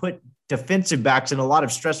looks and put defensive backs in a lot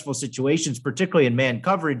of stressful situations, particularly in man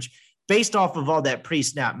coverage, based off of all that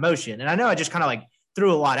pre-snap motion. And I know I just kind of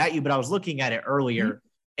threw a lot at you, but I was looking at it earlier,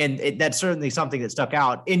 and that's certainly something that stuck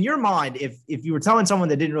out. In your mind, if you were telling someone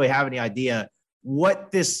that didn't really have any idea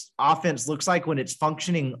what this offense looks like when it's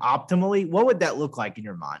functioning optimally, what would that look like in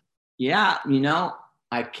your mind? Yeah,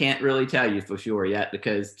 I can't really tell you for sure yet,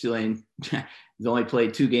 because Tulane has only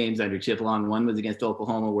played 2 games under Chip Long. One was against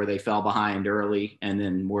Oklahoma, where they fell behind early, and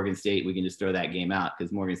then Morgan State, we can just throw that game out,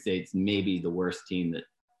 because Morgan State's maybe the worst team that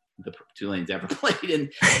the Tulane's ever played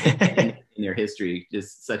in their history.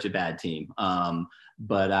 Just such a bad team.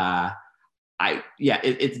 But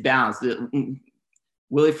it's balanced.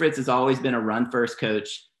 Willie Fritz has always been a run-first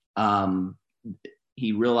coach.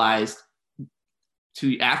 He realized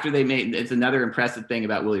after they made, it's another impressive thing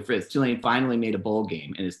about Willie Fritz. Tulane finally made a bowl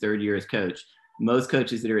game in his third year as coach. Most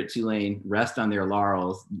coaches that are at Tulane rest on their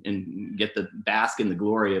laurels and get the bask in the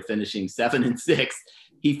glory of finishing 7-6.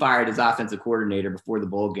 He fired his offensive coordinator before the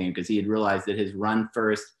bowl game because he had realized that his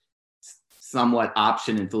run-first, somewhat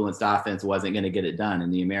option-influenced offense wasn't going to get it done in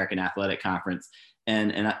the American Athletic Conference.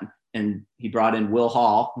 And he brought in Will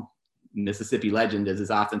Hall, Mississippi legend, as his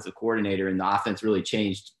offensive coordinator, and the offense really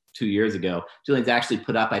changed 2 years ago. Tulane's actually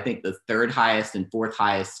put up, I think, the third highest and fourth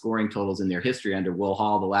highest scoring totals in their history under Will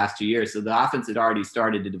Hall the last 2 years. So the offense had already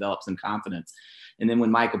started to develop some confidence. And then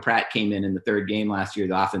when Michael Pratt came in the third game last year,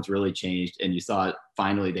 the offense really changed, and you saw it,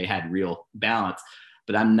 finally they had real balance.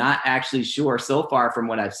 But I'm not actually sure so far from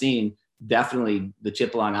what I've seen. Definitely the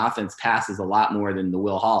Chip Long offense passes a lot more than the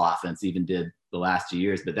Will Hall offense even did the last 2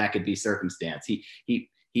 years, but that could be circumstance.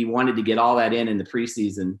 He wanted to get all that in the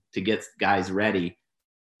preseason to get guys ready.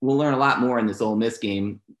 We'll learn a lot more in this Ole Miss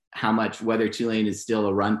game, whether Tulane is still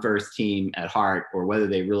a run-first team at heart or whether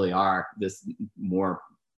they really are this more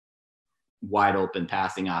wide open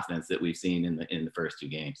passing offense that we've seen in the first two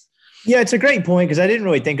games. Yeah, it's a great point because I didn't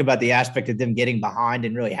really think about the aspect of them getting behind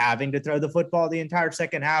and really having to throw the football the entire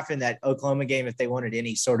second half in that Oklahoma game if they wanted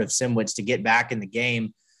any sort of semblance to get back in the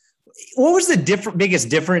game. What was the biggest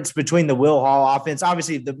difference between the Will Hall offense?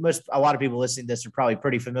 Obviously, a lot of people listening to this are probably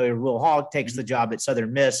pretty familiar. Will Hall takes the job at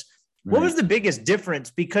Southern Miss. Right. What was the biggest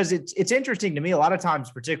difference? Because it's interesting to me a lot of times,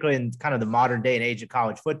 particularly in kind of the modern day and age of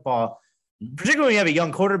college football, particularly when you have a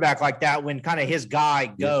young quarterback like that, when kind of his guy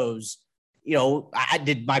goes,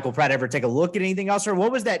 did Michael Pratt ever take a look at anything else? Or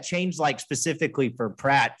what was that change like specifically for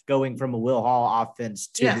Pratt going from a Will Hall offense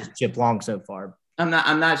to this Chip Long so far?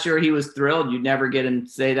 I'm not sure he was thrilled. You'd never get him to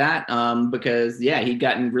say that because he'd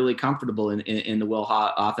gotten really comfortable in the Will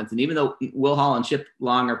Hall offense. And even though Will Hall and Chip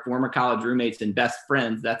Long are former college roommates and best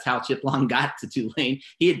friends, that's how Chip Long got to Tulane.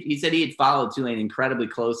 He said he had followed Tulane incredibly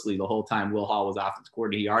closely the whole time Will Hall was offensive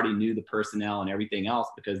coordinator. He already knew the personnel and everything else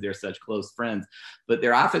because they're such close friends. But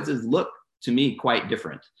their offenses look, to me, quite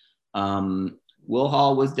different. Will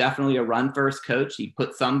Hall was definitely a run-first coach. He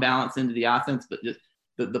put some balance into the offense, but just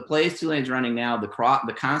the plays Tulane's running now, the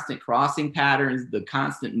constant crossing patterns, the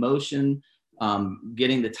constant motion,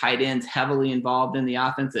 getting the tight ends heavily involved in the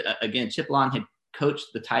offense. Again, Chip Long had coached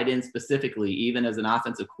the tight end specifically, even as an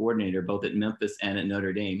offensive coordinator, both at Memphis and at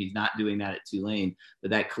Notre Dame. He's not doing that at Tulane,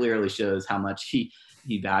 but that clearly shows how much he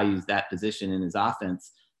values that position in his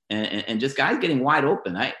offense. And just guys getting wide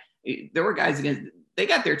open. There were guys they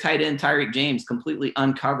got their tight end Tyreek James completely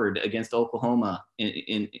uncovered against Oklahoma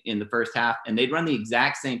in the first half, and they'd run the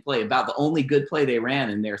exact same play, about the only good play they ran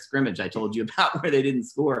in their scrimmage I told you about where they didn't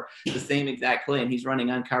score, the same exact play, and he's running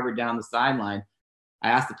uncovered down the sideline. I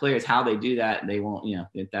asked the players how they do that, and they won't,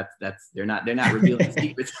 they're not revealing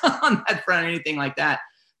secrets on that front or anything like that.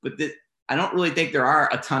 But I don't really think there are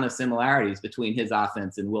a ton of similarities between his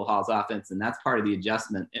offense and Will Hall's offense, and that's part of the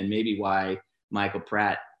adjustment and maybe why Michael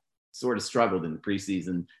Pratt sort of struggled in the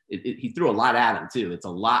preseason. He threw a lot at him too. It's a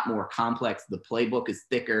lot more complex. The playbook is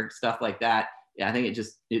thicker, stuff like that. Yeah, I think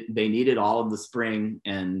they needed all of the spring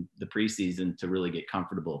and the preseason to really get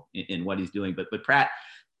comfortable in what he's doing. But Pratt,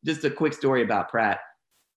 just a quick story about Pratt.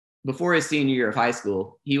 Before his senior year of high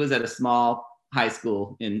school, he was at a small high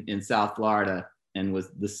school in South Florida and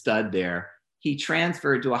was the stud there. He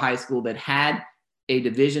transferred to a high school that had a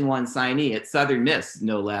Division I signee at Southern Miss,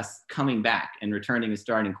 no less, coming back and returning a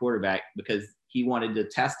starting quarterback because he wanted to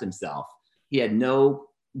test himself. He had no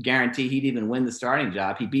guarantee he'd even win the starting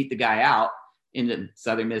job. He beat the guy out.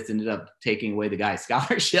 Southern Miss ended up taking away the guy's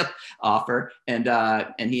scholarship offer, and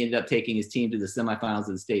he ended up taking his team to the semifinals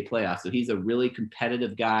of the state playoffs. So he's a really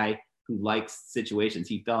competitive guy who likes situations.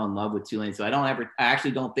 He fell in love with Tulane. So I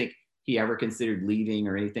actually don't think he ever considered leaving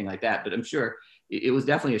or anything like that, but I'm sure it was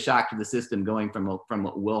definitely a shock to the system going from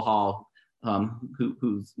Will Hall,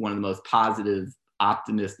 who's one of the most positive,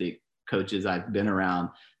 optimistic coaches I've been around,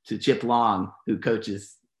 to Chip Long, who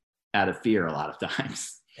coaches out of fear a lot of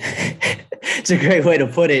times. It's a great way to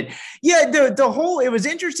put it. Yeah, it was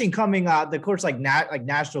interesting coming out. Of course, like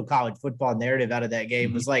national college football narrative out of that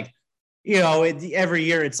game was like, every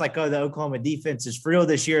year it's like, the Oklahoma defense is for real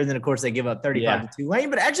this year. And then, of course, they give up 35 to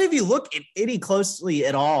Tulane. But actually, if you look at any closely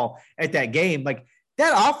at all at that game, like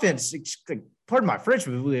that offense, pardon my French,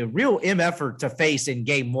 but a real effort to face in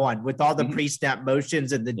game one with all the pre-snap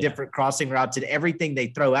motions and the different crossing routes and everything they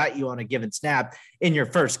throw at you on a given snap in your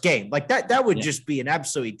first game. Like that would just be an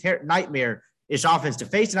absolute nightmare ish offense to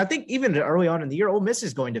face. And I think even early on in the year, Ole Miss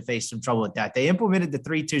is going to face some trouble with that. They implemented the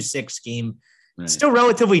 3-2-6 scheme. Right. Still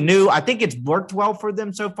relatively new. I think it's worked well for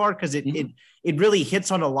them so far because it really hits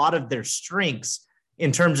on a lot of their strengths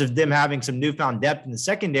in terms of them having some newfound depth in the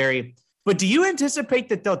secondary. But do you anticipate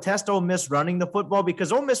that they'll test Ole Miss running the football?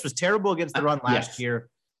 Because Ole Miss was terrible against the run last year.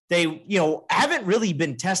 They, haven't really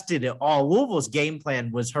been tested at all. Louisville's game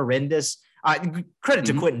plan was horrendous. Credit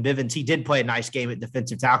to Quentin Bivens. He did play a nice game at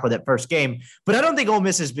defensive tackle that first game, but I don't think Ole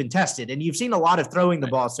Miss has been tested. And you've seen a lot of throwing the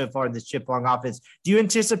ball so far in this Chip Long offense. Do you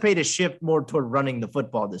anticipate a shift more toward running the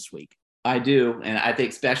football this week? I do. And I think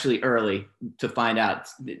especially early to find out.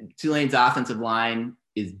 Tulane's offensive line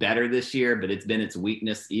is better this year, but it's been its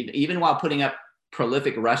weakness. Even while putting up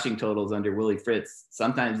prolific rushing totals under Willie Fritz,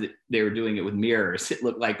 sometimes they were doing it with mirrors, it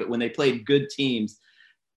looked like. But when they played good teams,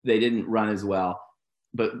 they didn't run as well.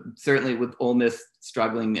 But certainly with Ole Miss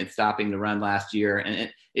struggling and stopping the run last year.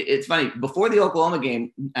 And it's funny, before the Oklahoma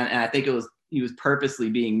game, and I think he was purposely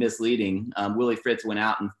being misleading, Willie Fritz went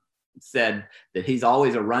out and said that he's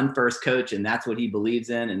always a run-first coach, and that's what he believes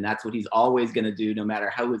in, and that's what he's always going to do no matter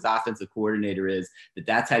how his offensive coordinator is,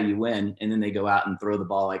 that's how you win. And then they go out and throw the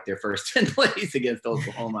ball like their first 10 plays against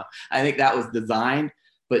Oklahoma. I think that was designed,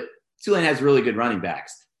 but Tulane has really good running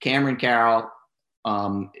backs. Cameron Carroll,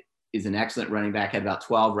 is an excellent running back, had about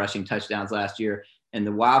 12 rushing touchdowns last year. And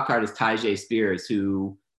the wild card is Tyjae Spears,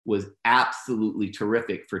 who was absolutely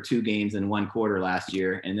terrific for 2 games in 1 quarter last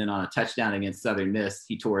year. And then on a touchdown against Southern Miss,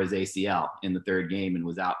 he tore his ACL in the 3rd game and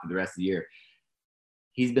was out for the rest of the year.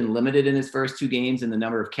 He's been limited in his first 2 games in the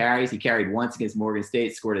number of carries. He carried once against Morgan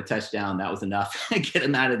State, scored a touchdown. That was enough to get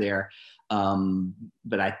him out of there.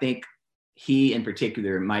 But I think he in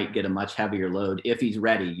particular might get a much heavier load if he's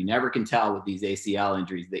ready. You never can tell with these ACL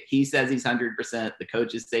injuries. That he says he's 100%. The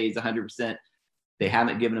coaches say he's 100%. They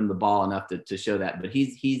haven't given him the ball enough to show that, but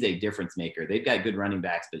he's a difference maker. They've got good running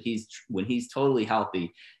backs, but when he's totally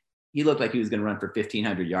healthy, he looked like he was going to run for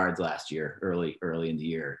 1,500 yards last year, early in the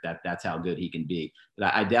year. That's how good he can be.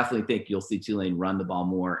 But I definitely think you'll see Tulane run the ball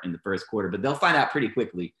more in the first quarter, but they'll find out pretty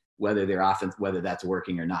quickly whether their offense, whether that's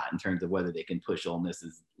working or not in terms of whether they can push Ole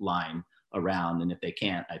Miss's line around. And if they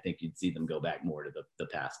can't, I think you'd see them go back more to the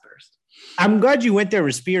pass first. I'm glad you went there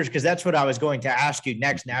with Spears, because that's what I was going to ask you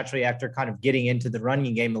next, naturally, after kind of getting into the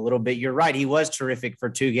running game a little bit. You're right. He was terrific for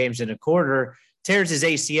 2 games and a quarter, tears his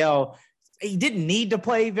ACL. He didn't need to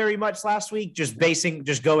play very much last week, just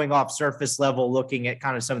going off surface level, looking at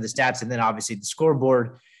kind of some of the stats and then obviously the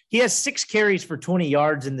scoreboard. He has 6 carries for 20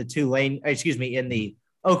 yards in the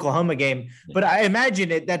Oklahoma game. But I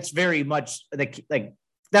imagine that's very much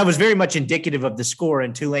that was very much indicative of the score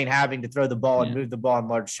and Tulane having to throw the ball and move the ball in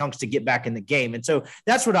large chunks to get back in the game. And so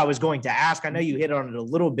that's what I was going to ask. I know you hit on it a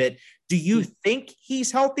little bit. Do you think he's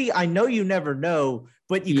healthy? I know you never know,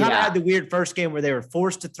 but you kind of had the weird first game where they were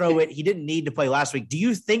forced to throw it. He didn't need to play last week. Do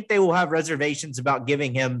you think they will have reservations about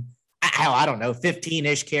giving him, I don't know,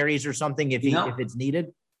 15-ish carries or something if it's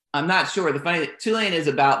needed? I'm not sure. The funny thing, Tulane is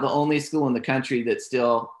about the only school in the country that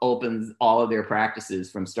still opens all of their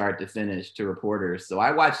practices from start to finish to reporters. So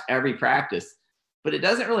I watched every practice, but it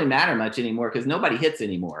doesn't really matter much anymore because nobody hits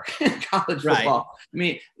anymore in college football. I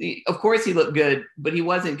mean, of course he looked good, but he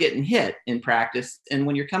wasn't getting hit in practice. And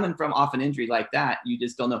when you're coming from off an injury like that, you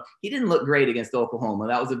just don't know. He didn't look great against Oklahoma.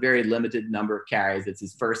 That was a very limited number of carries. It's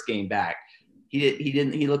his first game back.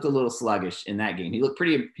 He looked a little sluggish in that game. He looked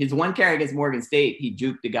his 1 carry against Morgan State, he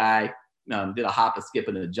juked the guy, did a hop, a skip,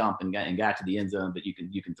 and a jump and got to the end zone, but you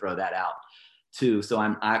can throw that out too. So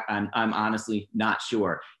I'm honestly not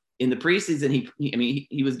sure. In the preseason,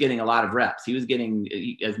 he was getting a lot of reps. He was getting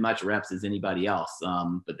as much reps as anybody else.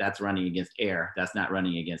 But that's running against air. That's not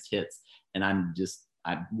running against hits. And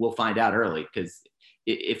we'll find out early, because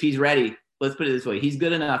if he's ready, let's put it this way. He's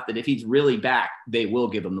good enough that if he's really back, they will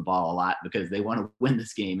give him the ball a lot because they want to win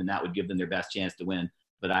this game, and that would give them their best chance to win.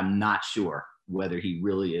 But I'm not sure whether he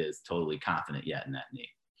really is totally confident yet in that knee.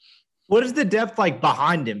 What is the depth like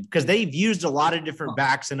behind him? Because they've used a lot of different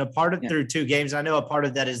backs, and a part of through 2 games, I know a part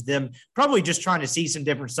of that is them probably just trying to see some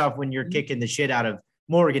different stuff when you're kicking the shit out of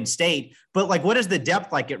Morgan State. But what is the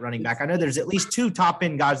depth like at running back? I know there's at least 2 top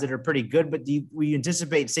end guys that are pretty good, but we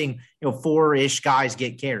anticipate seeing 4-ish guys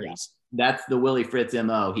get carries? That's the Willie Fritz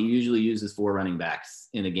MO. He usually uses 4 running backs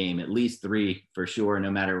in a game, at least 3 for sure.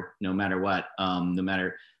 No matter what, no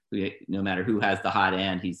matter who has the hot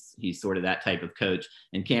end, he's sort of that type of coach.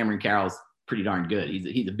 And Cameron Carroll's pretty darn good.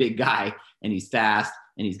 He's a big guy, and he's fast,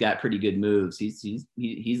 and he's got pretty good moves.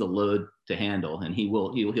 He's a load to handle, and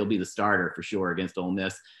he'll be the starter for sure against Ole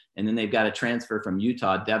Miss. And then they've got a transfer from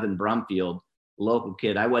Utah, Devin Brumfield, local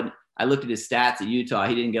kid. I I looked at his stats at Utah.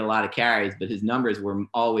 He didn't get a lot of carries, but his numbers were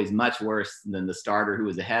always much worse than the starter who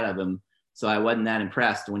was ahead of him. So I wasn't that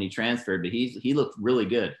impressed when he transferred, but he looked really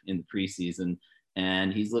good in the preseason,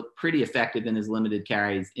 and he's looked pretty effective in his limited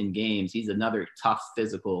carries in games. He's another tough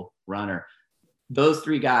physical runner. Those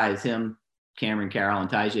three guys, him, Cameron Carroll, and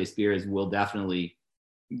Tyjae Spears, will definitely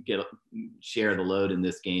share the load in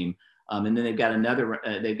this game. And then they've got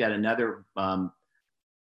another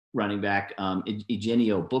running back,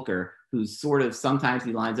 Eugenio Booker, who's sort of, sometimes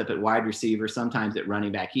he lines up at wide receiver, sometimes at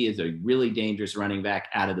running back. He is a really dangerous running back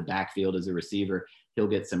out of the backfield as a receiver. He'll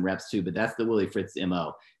get some reps too, but that's the Willie Fritz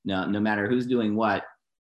MO. Now, no matter who's doing what,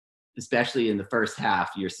 especially in the first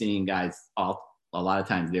half, you're seeing guys a lot of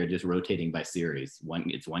times they're just rotating by series.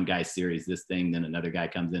 It's one guy's series, this thing, then another guy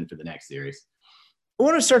comes in for the next series. I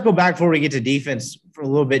want to circle back before we get to defense for a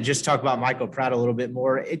little bit, just talk about Michael Pratt a little bit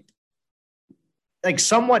more. Like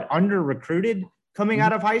somewhat under-recruited coming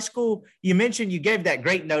out of high school. You mentioned, you gave that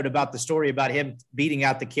great note about the story about him beating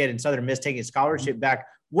out the kid and Southern Miss taking his scholarship back.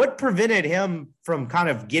 What prevented him from kind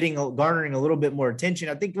of garnering a little bit more attention?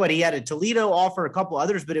 I think he had a Toledo offer, a couple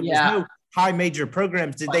others, but it was no high major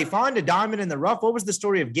programs. Did they find a diamond in the rough? What was the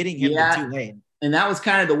story of getting him to Tulane? And that was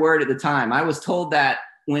kind of the word at the time. I was told that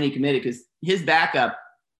when he committed, because his backup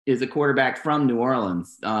is a quarterback from New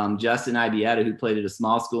Orleans, Justin Ibieta, who played at a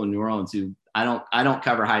small school in New Orleans, who I don't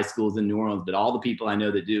cover high schools in New Orleans, but all the people I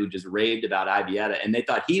know that do just raved about Ibieta, and they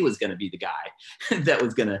thought he was going to be the guy that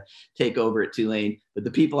was going to take over at Tulane. But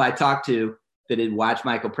the people I talked to that had watched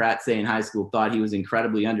Michael Pratt say in high school thought he was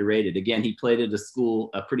incredibly underrated. Again, he played at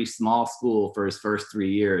a pretty small school for his first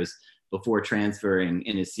 3 years before transferring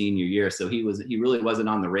in his senior year. So he really wasn't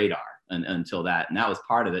on the radar until that. And that was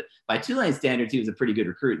part of it. By Tulane standards, he was a pretty good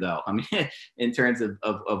recruit, though. I mean, in terms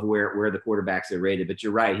of where the quarterbacks are rated. But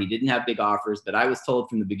you're right, he didn't have big offers. But I was told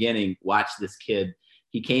from the beginning, watch this kid.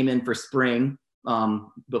 He came in for spring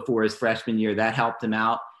before his freshman year. That helped him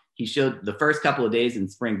out. He showed the first couple of days in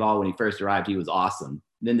spring ball when he first arrived, he was awesome.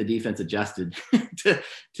 Then the defense adjusted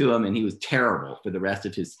to him, and he was terrible for the rest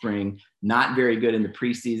of his spring. Not very good in the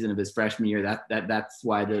preseason of his freshman year. That's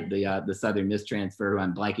why the Southern Miss transfer, who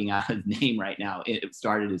I'm blanking out his name right now, it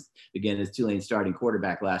started as Tulane's starting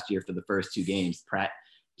quarterback last year for the first 2 games. Pratt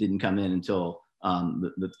didn't come in until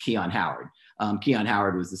the Keon Howard. Keon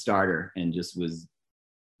Howard was the starter and just was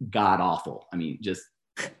god awful. I mean, just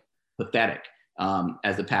pathetic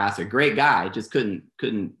as a passer. Great guy, just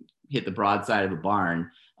couldn't hit the broadside of a barn.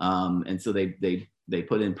 And so they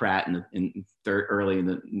put in Pratt early in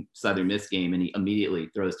the Southern Miss game, and he immediately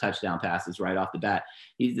throws touchdown passes right off the bat.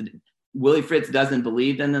 Willie Fritz doesn't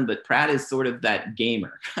believe in them, but Pratt is sort of that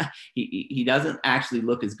gamer. He doesn't actually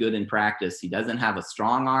look as good in practice. He doesn't have a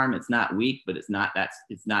strong arm. It's not weak, but it's not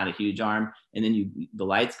a huge arm. And then the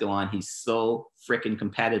lights go on. He's so freaking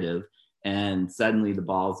competitive, and suddenly the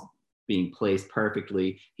ball's being placed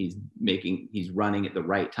perfectly. He's running at the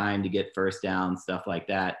right time to get first down, stuff like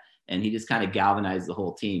that. And he just kind of galvanizes the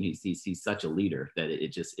whole team. He's such a leader that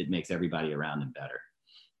it makes everybody around him better.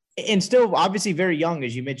 And still obviously very young,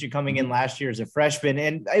 as you mentioned, coming in last year as a freshman.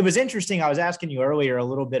 And it was interesting. I was asking you earlier a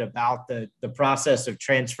little bit about the process of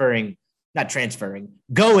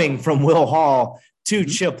going from Will Hall to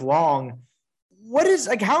Chip Long. What is,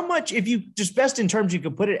 like, how much, if you just best in terms you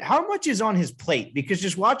could put it, how much is on his plate? Because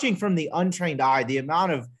just watching from the untrained eye, the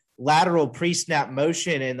amount of lateral pre-snap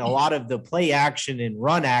motion and a lot of the play action and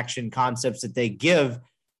run action concepts that they give,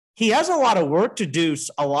 he has a lot of work to do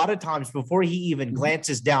a lot of times before he even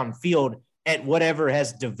glances downfield at whatever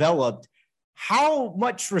has developed. How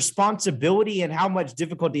much responsibility and how much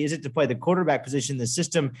difficulty is it to play the quarterback position in the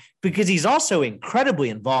system? Because he's also incredibly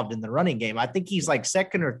involved in the running game. I think he's like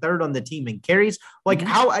second or third on the team in carries. Like,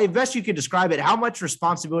 how, I best you could describe it, how much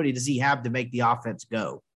responsibility does he have to make the offense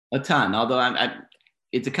go? A ton, although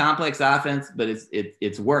it's a complex offense, but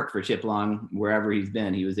it's worked for Chip Long wherever he's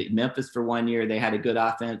been. He was at Memphis for 1 year. They had a good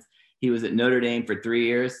offense. He was at Notre Dame for 3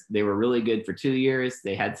 years. They were really good for 2 years.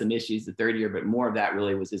 They had some issues the third year, but more of that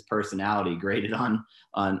really was his personality graded on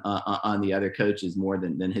the other coaches more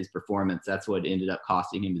than his performance. That's what ended up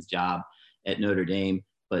costing him his job at Notre Dame.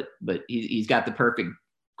 But he's got the perfect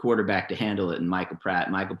quarterback to handle it in Michael Pratt.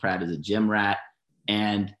 Michael Pratt is a gym rat,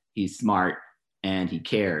 and he's smart, and he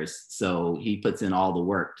cares. So he puts in all the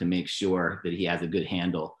work to make sure that he has a good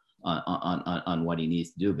handle on what he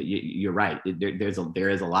needs to do. But you're right. There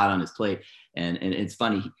is a lot on his plate, and it's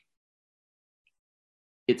funny.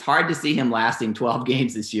 It's hard to see him lasting 12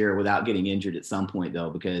 games this year without getting injured at some point,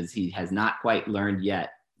 though, because he has not quite learned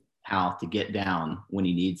yet how to get down when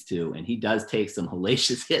he needs to. And he does take some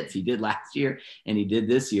hellacious hits. He did last year and he did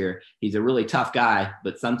this year. He's a really tough guy,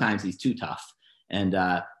 but sometimes he's too tough. And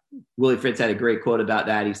Willie Fritz had a great quote about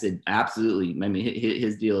that. He said, absolutely. I mean,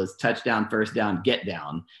 his deal is touchdown, first down, get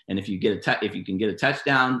down. And if you if you can get a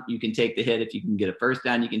touchdown, you can take the hit. If you can get a first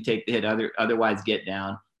down, you can take the hit. Otherwise, get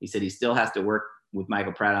down. He said he still has to work with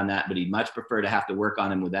Michael Pratt on that, but he'd much prefer to have to work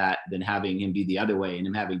on him with that than having him be the other way and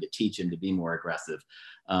him having to teach him to be more aggressive.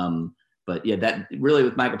 But yeah, that really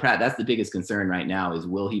with Michael Pratt, that's the biggest concern right now is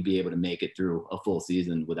will he be able to make it through a full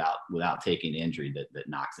season without taking injury that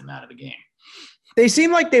knocks him out of a game. They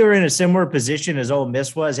seem like they were in a similar position as Ole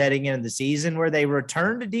Miss was heading into the season, where they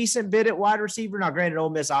returned a decent bit at wide receiver. Now, granted, Ole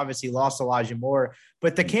Miss obviously lost Elijah Moore,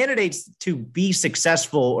 but the candidates to be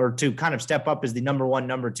successful or to kind of step up as the number one,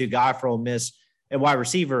 number two guy for Ole Miss at wide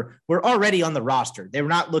receiver were already on the roster. They were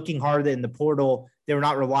not looking hard in the portal. They were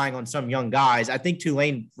not relying on some young guys. I think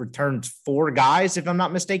Tulane returned 4 guys, if I'm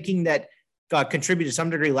not mistaken, that contributed to some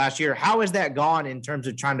degree last year. How has that gone in terms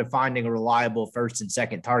of trying to finding a reliable first and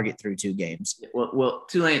second target through 2 games? Well,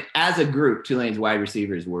 Tulane, as a group, Tulane's wide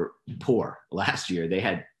receivers were poor last year. They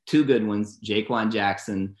had 2 good ones, Jaquan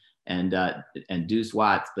Jackson and Deuce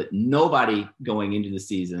Watts, but nobody going into the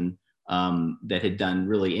season that had done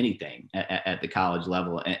really anything at the college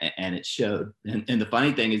level, and it showed. And the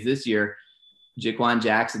funny thing is this year, Jaquan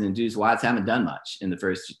Jackson and Deuce Watts haven't done much in the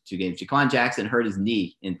first 2 games. Jaquan Jackson hurt his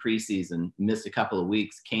knee in preseason, missed a couple of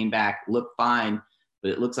weeks, came back, looked fine,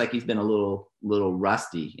 but it looks like he's been a little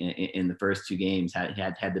rusty in the first 2 games.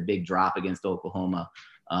 Had the big drop against Oklahoma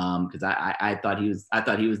because I thought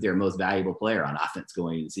he was their most valuable player on offense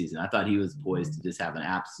going into the season. I thought he was poised to just have an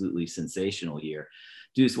absolutely sensational year.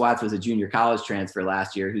 Deuce Watts was a junior college transfer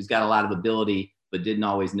last year who's got a lot of ability, but didn't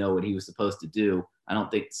always know what he was supposed to do. I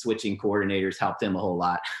don't think switching coordinators helped him a whole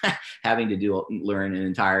lot, having to learn an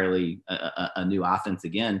entirely a new offense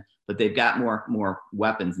again. But they've got more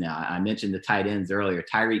weapons now. I mentioned the tight ends earlier.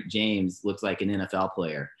 Tyreek James looks like an NFL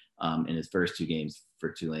player in his first 2 games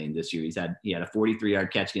for Tulane this year. He had a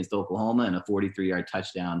 43-yard catch against Oklahoma and a 43-yard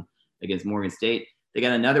touchdown against Morgan State. They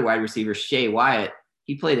got another wide receiver, Shea Wyatt.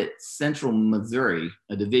 He played at Central Missouri,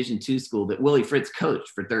 a Division II school that Willie Fritz coached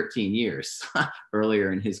for 13 years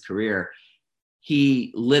earlier in his career.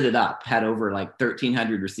 He lit it up, had over like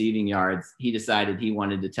 1,300 receiving yards. He decided he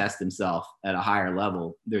wanted to test himself at a higher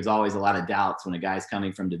level. There's always a lot of doubts when a guy's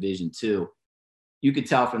coming from Division II. You could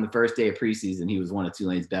tell from the first day of preseason, he was one of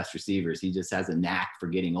Tulane's best receivers. He just has a knack for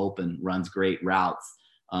getting open, runs great routes.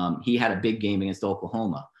 He had a big game against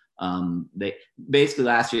Oklahoma. They basically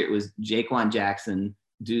last year it was Jaquan Jackson,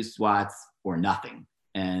 Deuce Watts, or nothing.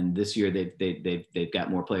 And this year they've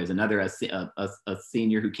got more players. Another a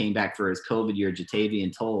senior who came back for his COVID year,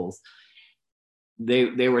 Jatavian Tolles.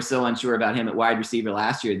 They were so unsure about him at wide receiver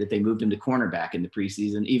last year that they moved him to cornerback in the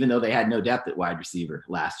preseason, even though they had no depth at wide receiver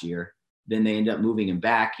last year. Then they ended up moving him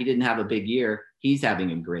back. He didn't have a big year. He's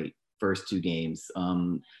having a great first 2 games.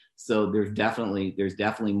 So there's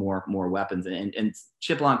definitely more weapons. And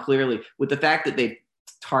Chip Long clearly, with the fact that they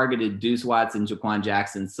targeted Deuce Watts and Jaquan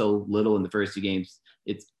Jackson so little in the first 2 games,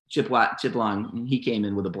 it's Chip Long. He came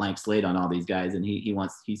in with a blank slate on all these guys, and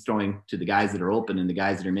he's throwing to the guys that are open and the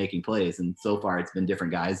guys that are making plays. And so far, it's been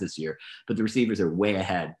different guys this year. But the receivers are way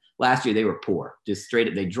ahead. Last year, they were poor. Just straight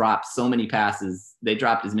up, they dropped so many passes. They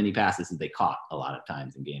dropped as many passes as they caught a lot of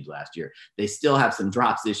times in games last year. They still have some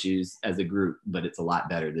drops issues as a group, but it's a lot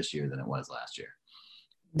better this year than it was last year.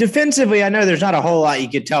 Defensively, I know there's not a whole lot you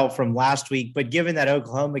could tell from last week, but given that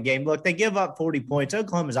Oklahoma game, look, they give up 40 points.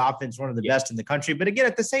 Oklahoma's offense, one of the best in the country. But again,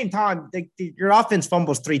 at the same time, your offense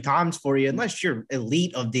fumbles 3 times for you. Unless you're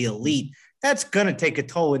elite of the elite, that's going to take a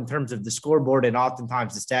toll in terms of the scoreboard and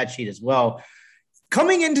oftentimes the stat sheet as well.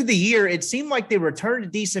 Coming into the year, it seemed like they returned a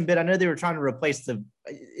decent bit. I know they were trying to replace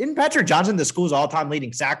in Patrick Johnson, the school's all-time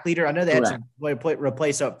leading sack leader. I know they had some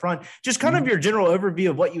replace up front. Just kind of your general overview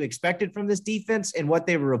of what you expected from this defense and what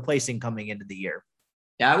they were replacing coming into the year.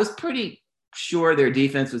 Yeah, I was pretty sure their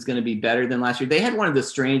defense was going to be better than last year. They had one of the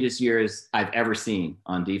strangest years I've ever seen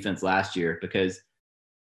on defense last year because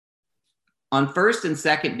on first and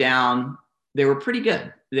second down, they were pretty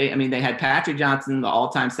good. They had Patrick Johnson, the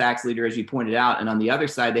all-time sacks leader, as you pointed out. And on the other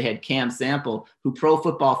side, they had Cam Sample, who Pro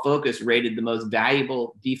Football Focus rated the most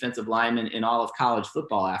valuable defensive lineman in all of college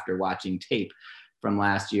football after watching tape from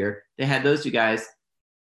last year. They had those 2 guys.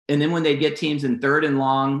 And then when they get teams in 3rd and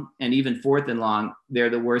long and even 4th and long, they're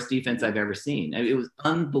the worst defense I've ever seen. It was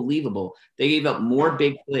unbelievable. They gave up more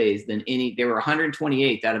big plays than any. They were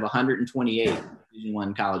 128th out of 128 Division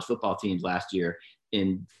I college football teams last year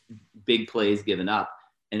in big plays given up.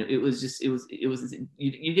 And it was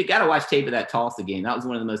you got to watch tape of that Tulsa game. That was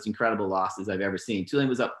one of the most incredible losses I've ever seen. Tulane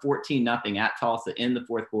was up 14-0 at Tulsa in the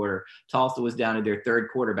 4th quarter. Tulsa was down to their 3rd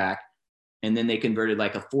quarterback. and then they converted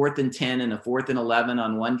like a 4th and 10 and a 4th and 11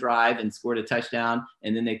 on one drive and scored a touchdown.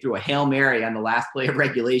 And then they threw a Hail Mary on the last play of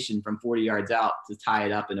regulation from 40 yards out to tie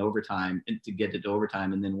it up in overtime and to get it to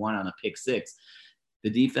overtime, and then one on a pick six. The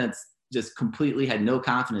defense just completely had no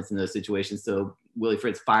confidence in those situations. So Willie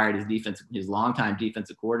Fritz fired his longtime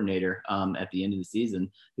defensive coordinator at the end of the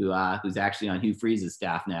season, who's actually on Hugh Freeze's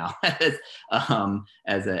staff now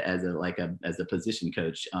as a position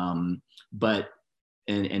coach. And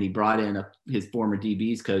he brought in his former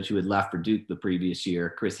DB's coach who had left for Duke the previous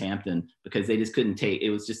year, Chris Hampton, because they just couldn't take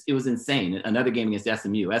it. It was insane. Another game against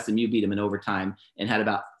SMU. SMU beat them in overtime and had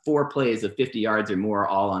about 4 plays of 50 yards or more,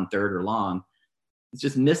 all on 3rd or long. It's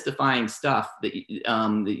just mystifying stuff that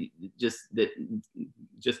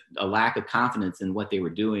just a lack of confidence in what they were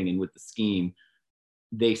doing and with the scheme.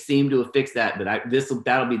 They seem to have fixed that, but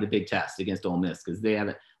that'll be the big test against Ole Miss, because they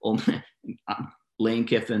haven't. Lane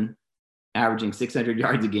Kiffin averaging 600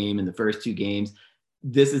 yards a game in the first 2 games.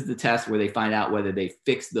 This is the test where they find out whether they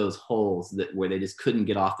fix those holes where they just couldn't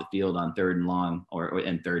get off the field on 3rd and long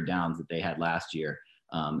and 3rd downs that they had last year.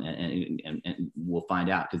 And we'll find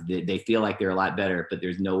out, because they feel like they're a lot better, but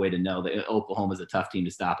there's no way to know. That Oklahoma's a tough team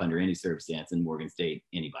to stop under any circumstance, and Morgan State,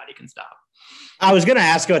 anybody can stop. I was going to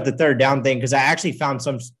ask about the 3rd down thing, because I actually found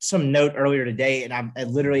some note earlier today, and I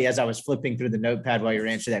literally, as I was flipping through the notepad while you were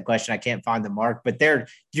answering that question, I can't find the mark. But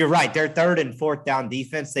you're right. Their 3rd and 4th down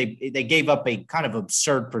defense, they gave up a kind of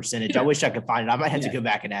absurd percentage. I wish I could find it. I might have to go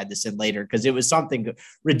back and add this in later, because it was something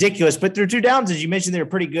ridiculous. But through 2 downs, as you mentioned, they were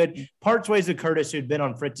pretty good. Parts ways with Curtis, who'd been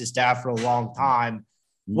on Fritz's staff for a long time.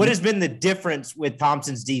 What has been the difference with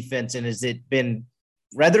Thompson's defense, and has it been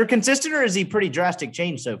rather consistent, or is he pretty drastic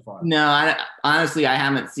change so far? No, honestly, I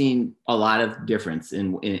haven't seen a lot of difference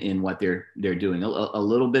in what they're doing. A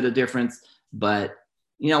little bit of difference, but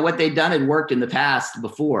what they've done had worked in the past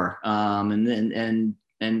before. And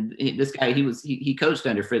this guy, he coached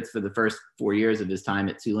under Fritz for the first 4 years of his time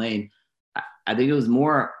at Tulane. I think it was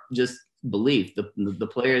more just belief. The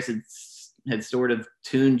players had sort of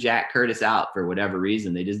tuned Jack Curtis out for whatever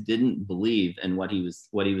reason. They just didn't believe in what he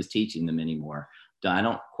was teaching them anymore. I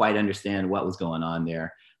don't quite understand what was going on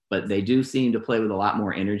there, but they do seem to play with a lot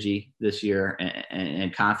more energy this year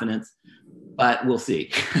and confidence. But we'll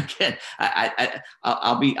see. Again,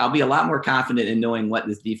 I'll be a lot more confident in knowing what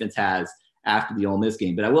this defense has after the Ole Miss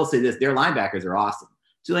game. But I will say this: their linebackers are awesome.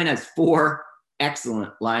 Tulane has 4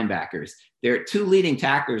 excellent linebackers. Their 2 leading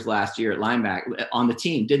tacklers last year at linebacker on the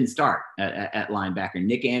team didn't start at linebacker.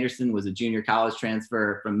 Nick Anderson was a junior college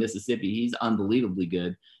transfer from Mississippi. He's unbelievably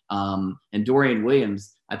good. And Dorian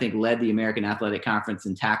Williams, I think, led the American Athletic Conference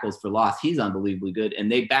in tackles for loss. He's unbelievably good.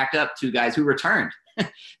 And they backed up 2 guys who returned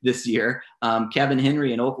this year. Kevin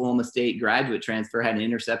Henry, an Oklahoma State graduate transfer, had an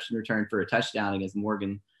interception return for a touchdown against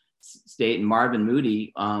Morgan State. And Marvin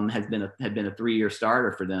Moody had been a 3-year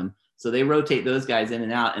starter for them. So they rotate those guys in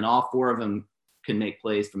and out, and all 4 of them can make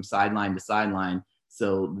plays from sideline to sideline.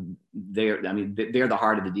 So they're the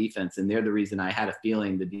heart of the defense, and they're the reason I had a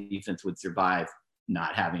feeling the defense would survive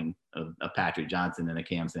not having a Patrick Johnson and a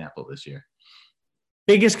Cam Sample this year.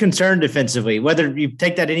 Biggest concern defensively, whether you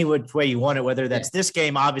take that any which way you want it, whether that's this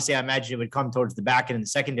game, obviously I imagine it would come towards the back end and the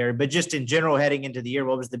secondary, but just in general heading into the year,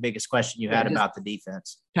 what was the biggest question you had about the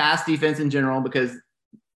defense? Pass defense in general, because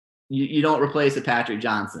you don't replace a Patrick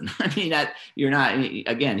Johnson. I mean, you're not,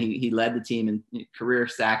 again, he led the team in career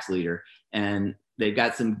sacks leader, and they've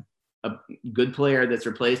got a good player that's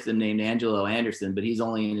replaced him named Angelo Anderson, but he's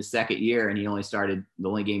only in his 2nd year, and the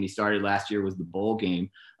only game he started last year was the bowl game.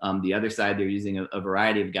 The other side, they're using a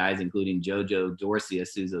variety of guys, including JoJo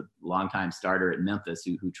Dorcius, who's a longtime starter at Memphis,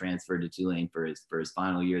 who transferred to Tulane for his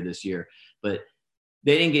final year this year. But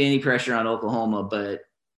they didn't get any pressure on Oklahoma, but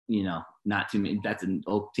not too many.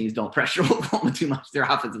 Teams don't pressure Oklahoma too much. Their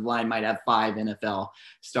offensive line might have 5 NFL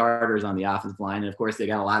starters on the offensive line. And of course, they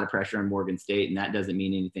got a lot of pressure on Morgan State, and that doesn't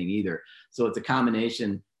mean anything either. So it's a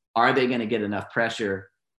combination. Are they going to get enough pressure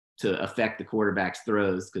to affect the quarterback's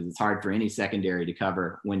throws? Because it's hard for any secondary to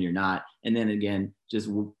cover when you're not. And then again, just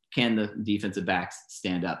can the defensive backs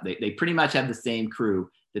stand up? They pretty much have the same crew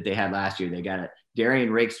that they had last year. They got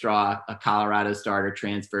Darian Rakestraw, a Colorado starter,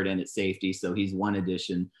 transferred in at safety, so he's one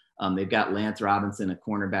addition. They've got Lance Robinson, a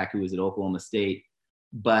cornerback who was at Oklahoma State,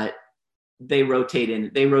 but they rotate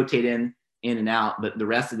in and out. But the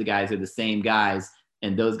rest of the guys are the same guys,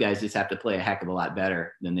 and those guys just have to play a heck of a lot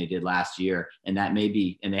better than they did last year. And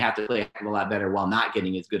they have to play a heck of a lot better while not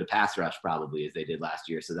getting as good a pass rush probably as they did last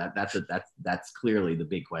year. So that's clearly the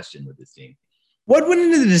big question with this team. What went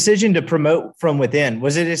into the decision to promote from within?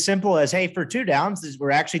 Was it as simple as, hey, for 2 downs,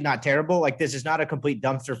 we're actually not terrible. Like, this is not a complete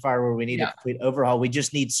dumpster fire where we need a complete overhaul. We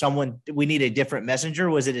just need we need a different messenger.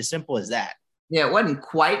 Was it as simple as that? Yeah, it wasn't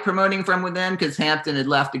quite promoting from within because Hampton had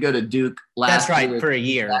left to go to Duke last year. That's right, for a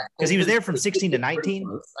year. Because he was there from 16 to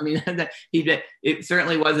 19. I mean, it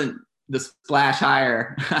certainly wasn't the splash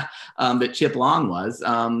hire that Chip Long was.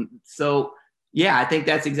 So, yeah, I think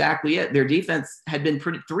that's exactly it. Their defense had been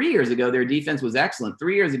 3 years ago. Their defense was excellent.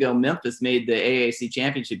 3 years ago, Memphis made the AAC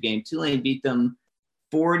championship game. Tulane beat them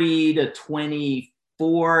 40-24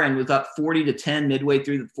 and was up 40-10 midway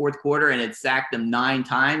through the fourth quarter and had sacked them 9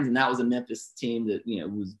 times. And that was a Memphis team that,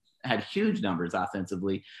 had huge numbers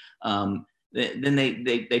offensively. Then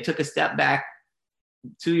they took a step back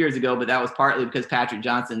 2 years ago, but that was partly because Patrick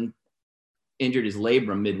Johnson injured his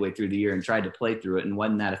labrum midway through the year and tried to play through it and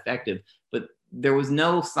wasn't that effective. But there was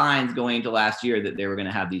no signs going into last year that they were going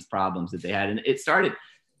to have these problems that they had. And it started,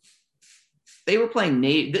 they were playing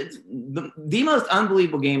Navy, the most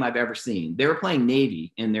unbelievable game I've ever seen. They were playing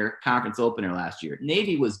Navy in their conference opener last year.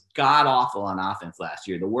 Navy was god awful on offense last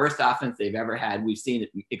year. The worst offense they've ever had. We've seen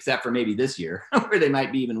it except for maybe this year where they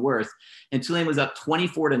might be even worse. And Tulane was up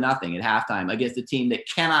 24-0 at halftime against a team that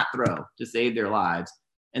cannot throw to save their lives.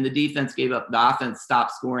 And the offense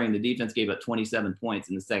stopped scoring. The defense gave up 27 points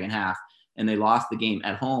in the second half. And they lost the game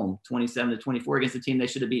at home, 27-24 against a team they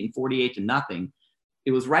should have beaten 48-0.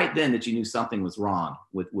 It was right then that you knew something was wrong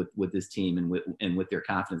with this team and with their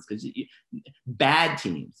confidence, because bad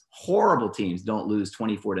teams, horrible teams, don't lose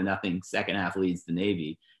 24-0 second half leads to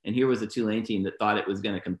Navy. And here was a Tulane team that thought it was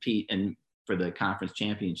going to compete for the conference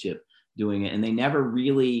championship doing it, and they never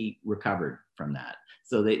really recovered from that.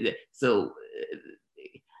 So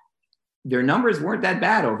their numbers weren't that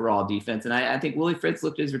bad overall defense. And I think Willie Fritz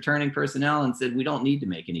looked at his returning personnel and said, we don't need to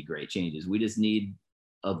make any great changes. We just need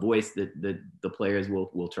a voice that the players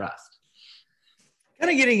will trust.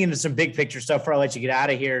 Kind of getting into some big picture stuff before I let you get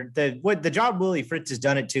out of here. The job Willie Fritz has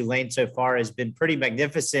done at Tulane so far has been pretty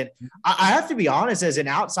magnificent. I have to be honest, as an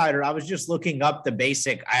outsider, I was just looking up the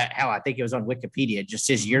basic, I think it was on Wikipedia, just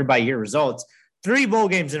his year-by-year results. 3 bowl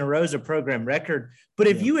games in a row is a program record. But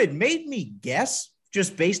if you had made me guess,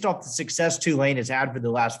 just based off the success Tulane has had for the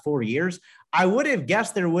last 4 years, I would have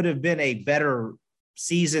guessed there would have been a better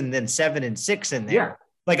season than 7-6 in there. Yeah.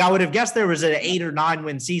 Like, I would have guessed there was an 8 or 9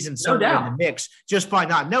 win season somewhere in the mix just by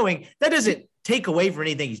not knowing. That doesn't take away from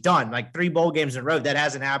anything he's done. Like, 3 bowl games in a row, that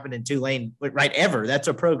hasn't happened in Tulane, right, ever. That's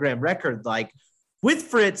a program record. Like, with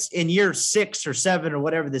Fritz in year 6 or 7 or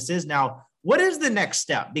whatever this is now, what is the next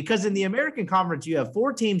step? Because in the American Conference, you have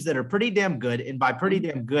 4 teams that are pretty damn good. And by pretty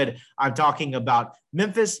damn good, I'm talking about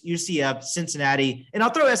Memphis, UCF, Cincinnati, and I'll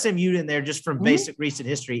throw SMU in there just from basic recent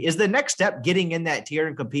history. Is the next step getting in that tier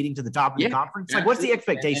and competing to the top of the conference? Like, what's the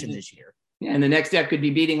expectation this year? Yeah, and the next step could be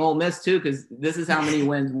beating Ole Miss too, because this is how many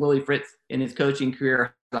wins Willie Fritz in his coaching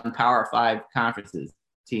career has on Power 5 conferences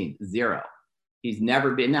team. 0. He's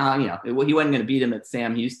never been. Now, he wasn't going to beat him at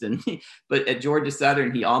Sam Houston, but at Georgia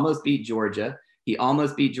Southern, he almost beat Georgia. He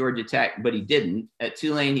almost beat Georgia Tech, but he didn't. At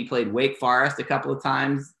Tulane, he played Wake Forest a couple of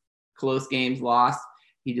times, close games, lost.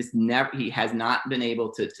 He has not been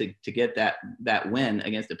able to get that win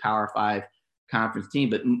against a Power 5 conference team.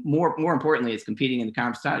 But more importantly, it's competing in the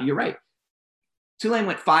conference title. You're right. Tulane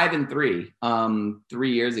went 5-3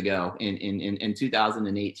 3 years ago in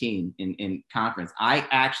 2018 in conference. I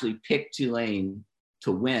actually picked Tulane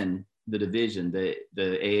to win the division, the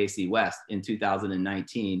AAC West in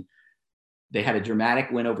 2019. They had a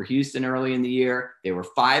dramatic win over Houston early in the year. They were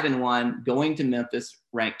 5-1, going to Memphis,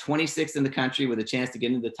 ranked 26th in the country with a chance to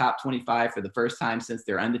get into the top 25 for the first time since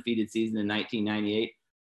their undefeated season in 1998.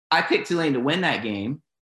 I picked Tulane to win that game.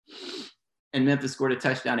 And Memphis scored a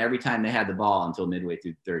touchdown every time they had the ball until midway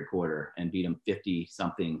through the third quarter and beat them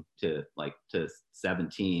 50-something to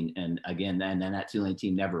 17. And again, then that Tulane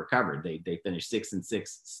team never recovered. They finished 6-6,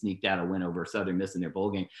 sneaked out a win over Southern Miss in their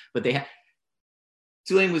bowl game. But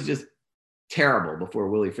Tulane was just terrible before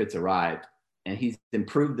Willie Fritz arrived, and he's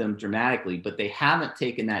improved them dramatically. But they haven't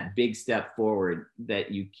taken that big step forward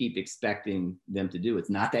that you keep expecting them to do. It's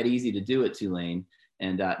not that easy to do at Tulane.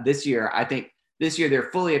 And this year, I think. This year, they're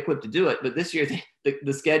fully equipped to do it, but this year, the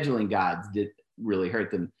scheduling gods did really hurt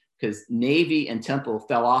them because Navy and Temple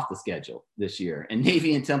fell off the schedule this year. And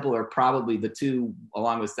Navy and Temple are probably the 2,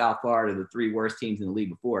 along with South Florida, the 3 worst teams in the league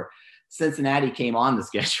before. Cincinnati came on the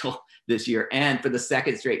schedule this year, and for the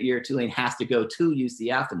second straight year, Tulane has to go to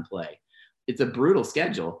UCF and play. It's a brutal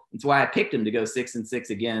schedule. It's why I picked him to go 6-6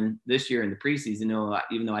 again this year in the preseason,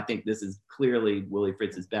 even though I think this is clearly Willie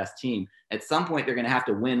Fritz's best team. At some point, they're going to have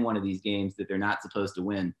to win one of these games that they're not supposed to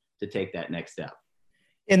win to take that next step.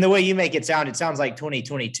 In the way you make it sounds like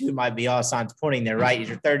 2022 might be all signs pointing there, right? It's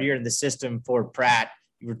your third year in the system for Pratt.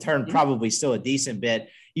 You returned probably still a decent bit.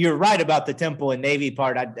 You're right about the Temple and Navy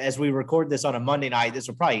part. As we record this on a Monday night, this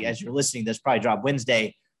will probably, as you're listening, this probably drop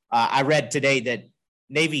Wednesday. I read today that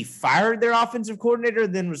Navy fired their offensive coordinator,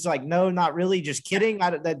 then was like, no, not really, just kidding.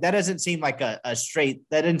 That doesn't seem like a straight,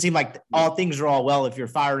 that doesn't seem like all things are all well if you're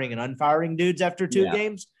firing and unfiring dudes after two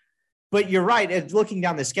games. But you're right. Looking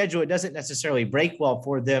down the schedule, it doesn't necessarily break well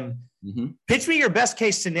for them. Mm-hmm. Pitch me your best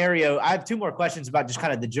case scenario. I have two more questions about just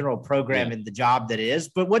kind of the general program and the job that it is.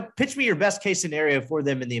 But pitch me your best case scenario for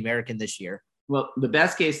them in the American this year? Well, the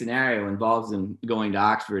best case scenario involves them going to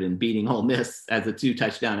Oxford and beating Ole Miss as a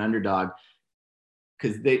 2-touchdown underdog,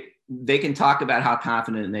 because they can talk about how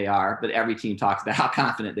confident they are, but every team talks about how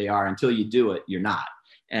confident they are. Until you do it, you're not.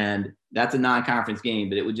 And that's a non-conference game,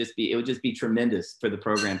 but it would just be tremendous for the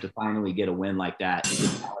program to finally get a win like that and to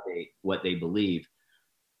validate what they believe.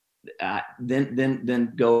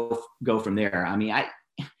 Then go from there. I mean,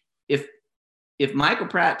 if Michael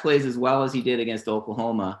Pratt plays as well as he did against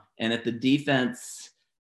Oklahoma, and if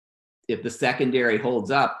the secondary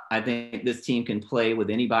holds up, I think this team can play with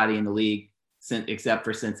anybody in the league except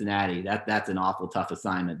for Cincinnati. That's an awful tough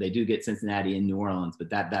assignment. They do get Cincinnati in New Orleans,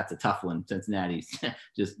 but that's a tough one. Cincinnati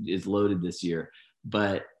just is loaded this year,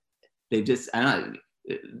 but they just, I don't know,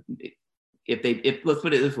 if let's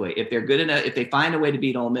put it this way, if they're good enough, if they find a way to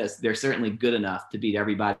beat Ole Miss, they're certainly good enough to beat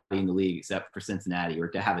everybody in the league except for Cincinnati, or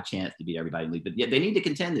to have a chance to beat everybody in the league. But yet they need to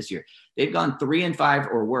contend this year. They've gone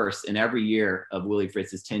 3-5 or worse in every year of Willie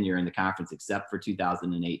Fritz's tenure in the conference, except for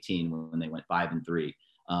 2018 when they went 5-3.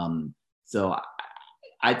 So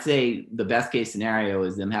I'd say the best case scenario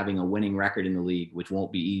is them having a winning record in the league, which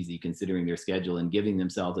won't be easy considering their schedule, and giving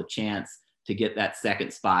themselves a chance to get that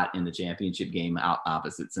second spot in the championship game out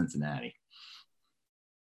opposite Cincinnati.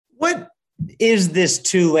 What is this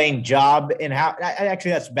Tulane job, and how?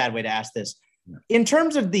 Actually, that's a bad way to ask this. In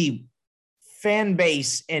terms of the fan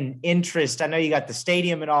base and interest, I know you got the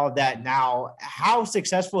stadium and all of that now. How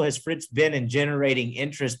successful has Fritz been in generating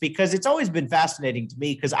interest? Because it's always been fascinating to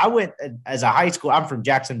me, because I went as a high school, I'm from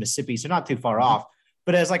Jackson, Mississippi, so not too far off.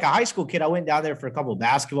 But as like a high school kid, I went down there for a couple of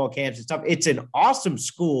basketball camps and stuff. It's an awesome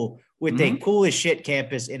school with a cool as shit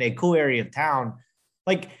campus in a cool area of town.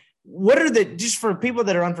 Like, what are just for people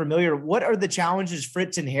that are unfamiliar, what are the challenges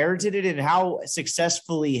Fritz inherited and how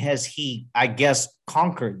successfully has he, I guess,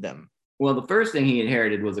 conquered them? Well, the first thing he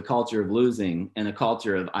inherited was a culture of losing and a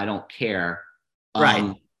culture of I don't care.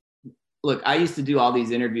 Right. Look, I used to do all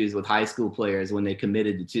these interviews with high school players when they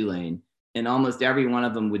committed to Tulane, and almost every one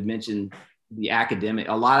of them would mention the academic.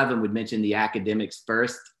 A lot of them would mention the academics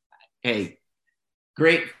first. Hey,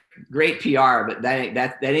 great PR, but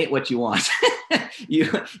that ain't what you want.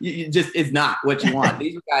 you just, it's not what you want.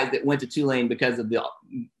 These are guys that went to Tulane because of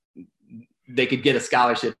they could get a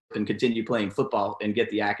scholarship and continue playing football and get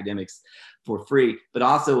the academics for free. But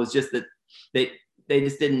also it was just that they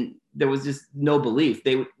just didn't, there was just no belief.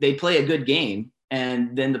 They play a good game,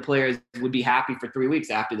 and then the players would be happy for 3 weeks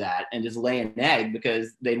after that and just lay an egg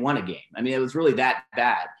because they'd won a game. I mean, it was really that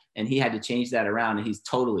bad. And he had to change that around, and he's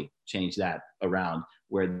totally changed that around,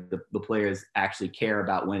 where the players actually care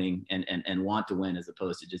about winning and want to win, as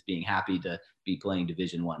opposed to just being happy to be playing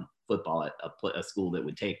Division I football at a school that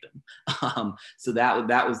would take them. So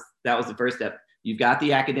that was the first step. You've got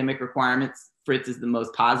the academic requirements. Fritz is the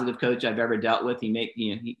most positive coach I've ever dealt with.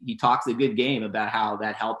 He talks a good game about how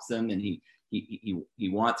that helps him, and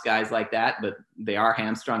he wants guys like that, but they are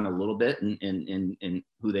hamstrung a little bit in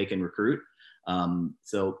who they can recruit.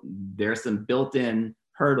 So there's some built-in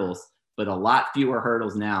hurdles, but a lot fewer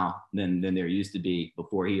hurdles now than there used to be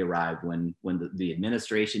before he arrived, when the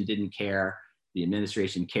administration didn't care. The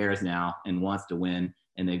administration cares now and wants to win,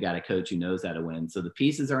 and they've got a coach who knows how to win. So the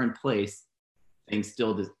pieces are in place. Things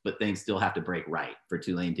still have to break right for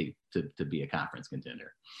Tulane to be a conference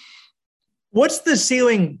contender. What's the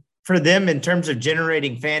ceiling for them in terms of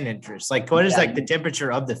generating fan interest? Like, what is like the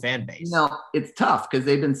temperature of the fan base? It's tough because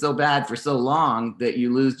they've been so bad for so long that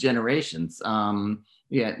you lose generations.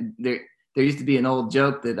 There used to be an old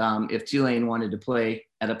joke that if Tulane wanted to play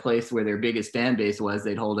at a place where their biggest fan base was,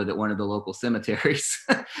 they'd hold it at one of the local cemeteries,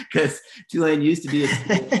 because Tulane used to be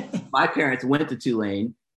my parents went to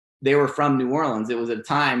Tulane. They were from New Orleans. It was a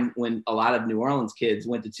time when a lot of New Orleans kids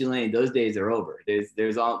went to Tulane. Those days are over.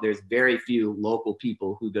 There's very few local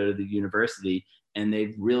people who go to the university, and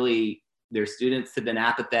their students have been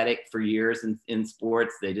apathetic for years in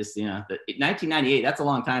sports. They just, 1998, that's a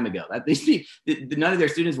long time ago. None of their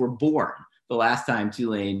students were born the last time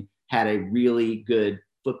Tulane had a really good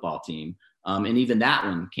football team. And even that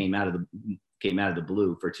one came out of the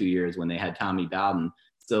blue for 2 years when they had Tommy Bowden.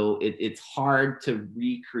 So it's hard to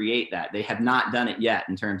recreate that. They have not done it yet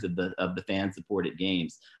in terms of the fan supported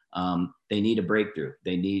games. They need a breakthrough.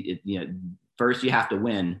 They need it. First you have to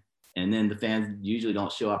win, and then the fans usually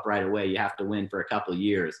don't show up right away. You have to win for a couple of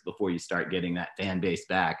years before you start getting that fan base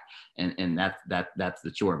back. And that's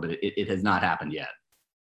the chore, but it has not happened yet.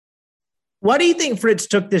 Why do you think Fritz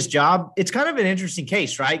took this job? It's kind of an interesting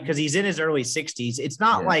case, right? Because he's in his early 60s. It's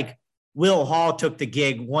not like Will Hall took the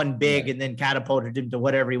gig, won big, and then catapulted him to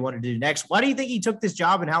whatever he wanted to do next. Why do you think he took this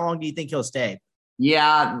job, and how long do you think he'll stay?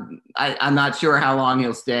 Yeah, I'm not sure how long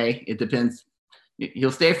he'll stay. It depends.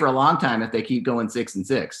 He'll stay for a long time if they keep going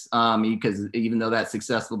 6-6. Because even though that's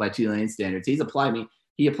successful by Tulane standards, he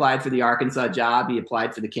applied for the Arkansas job. He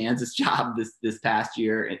applied for the Kansas job this past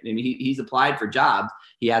year. I mean, he's applied for jobs.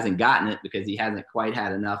 He hasn't gotten it because he hasn't quite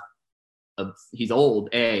had enough. He's old,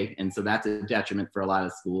 A, and so that's a detriment for a lot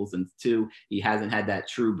of schools. And 2, he hasn't had that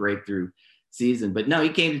true breakthrough season. But no, he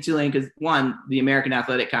came to Tulane because, 1, the American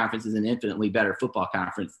Athletic Conference is an infinitely better football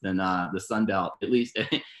conference than the Sun Belt, at least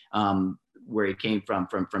where he came from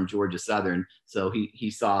Georgia Southern. So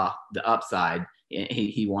he saw the upside.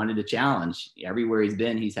 He wanted a challenge. Everywhere he's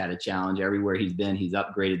been, he's had a challenge. Everywhere he's been, he's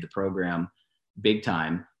upgraded the program big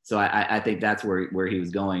time. So I think that's where he was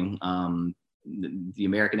going. The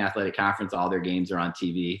American Athletic Conference, all their games are on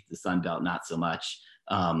TV. The Sun Belt, not so much.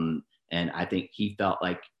 And I think he felt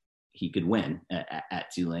like he could win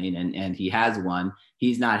at Tulane, and he has won.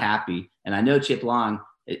 He's not happy. And I know Chip Long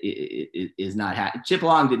is not happy. Chip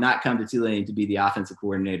Long did not come to Tulane to be the offensive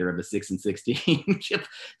coordinator of a 6-6 team.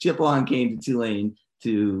 Chip Long came to Tulane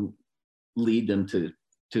to lead them to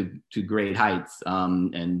great heights,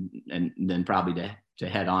 and then probably to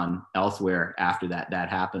head on elsewhere after that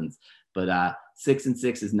happens. But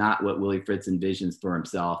 6-6 is not what Willie Fritz envisions for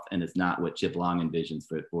himself, and it's not what Chip Long envisions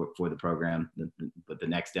for the program. But the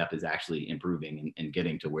next step is actually improving and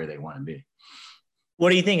getting to where they want to be. What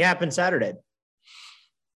do you think happened Saturday?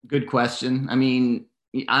 Good question. I mean,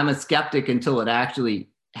 I'm a skeptic until it actually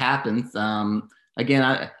happens.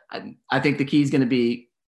 Again, I think the key is going to be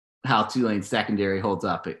how Tulane's secondary holds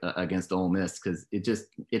up against Ole Miss, because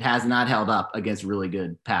it has not held up against really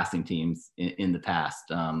good passing teams in the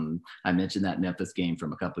past. I mentioned that Memphis game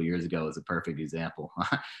from a couple of years ago as a perfect example.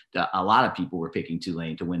 A lot of people were picking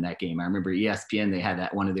Tulane to win that game. I remember ESPN, they had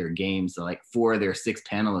that one of their games. So like 4 of their 6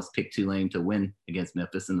 panelists picked Tulane to win against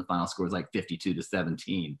Memphis, and the final score was like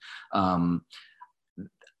 52-17.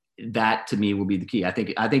 That to me will be the key. I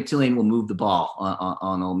think Tulane will move the ball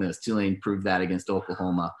on Ole Miss. Tulane proved that against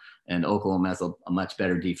Oklahoma, and Oklahoma has a much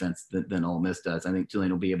better defense than Ole Miss does. I think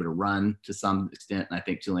Tulane will be able to run to some extent, and I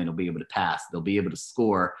think Tulane will be able to pass. They'll be able to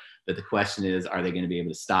score, but the question is, are they going to be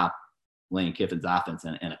able to stop Lane Kiffin's offense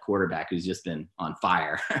and a quarterback who's just been on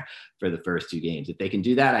fire for the first 2 games? If they can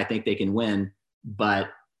do that, I think they can win. But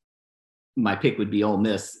my pick would be Ole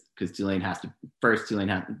Miss, because Tulane have to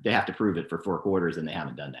prove it for 4 quarters, and they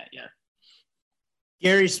haven't done that yet.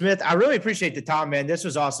 Gary Smith, I really appreciate the time, man. This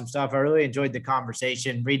was awesome stuff. I really enjoyed the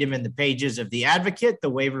conversation. Read him in the pages of The Advocate,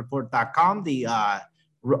 thewavereport.com, the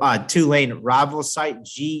Tulane rival site,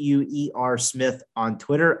 GUER Smith on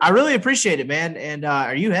Twitter. I really appreciate it, man. And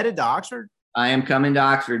are you headed to Oxford? I am coming to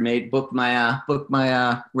Oxford, mate. Booked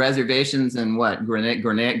my reservations in what? Grenada,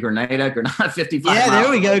 55. Yeah,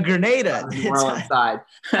 there we go, Grenada. New Orleans side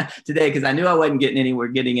today, because I knew I wasn't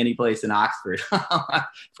getting any place in Oxford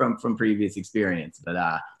from previous experience.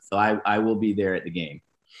 But so I will be there at the game.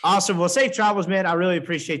 Awesome. Well, safe travels, man. I really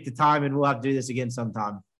appreciate the time, and we'll have to do this again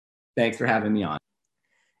sometime. Thanks for having me on.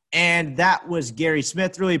 And that was Gary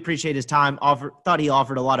Smith. Really appreciate his time. Thought he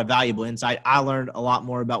offered a lot of valuable insight. I learned a lot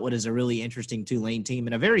more about what is a really interesting Tulane team,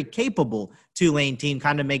 and a very capable Tulane team,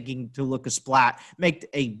 kind of make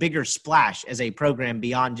a bigger splash as a program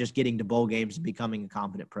beyond just getting to bowl games and becoming a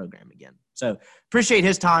competent program again. So appreciate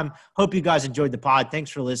his time. Hope you guys enjoyed the pod.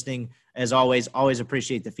 Thanks for listening. As always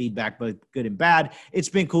appreciate the feedback, both good and bad. It's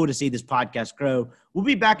been cool to see this podcast grow. We'll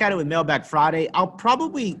be back at it with Mailbag Friday. I'll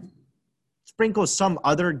probably sprinkle some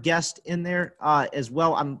other guest in there as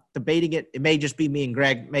well. I'm debating it. It may just be me and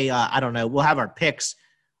Greg. I don't know. We'll have our picks.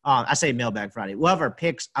 I say Mailbag Friday. We'll have our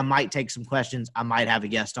picks. I might take some questions. I might have a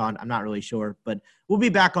guest on. I'm not really sure. But we'll be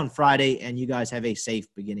back on Friday, and you guys have a safe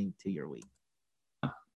beginning to your week.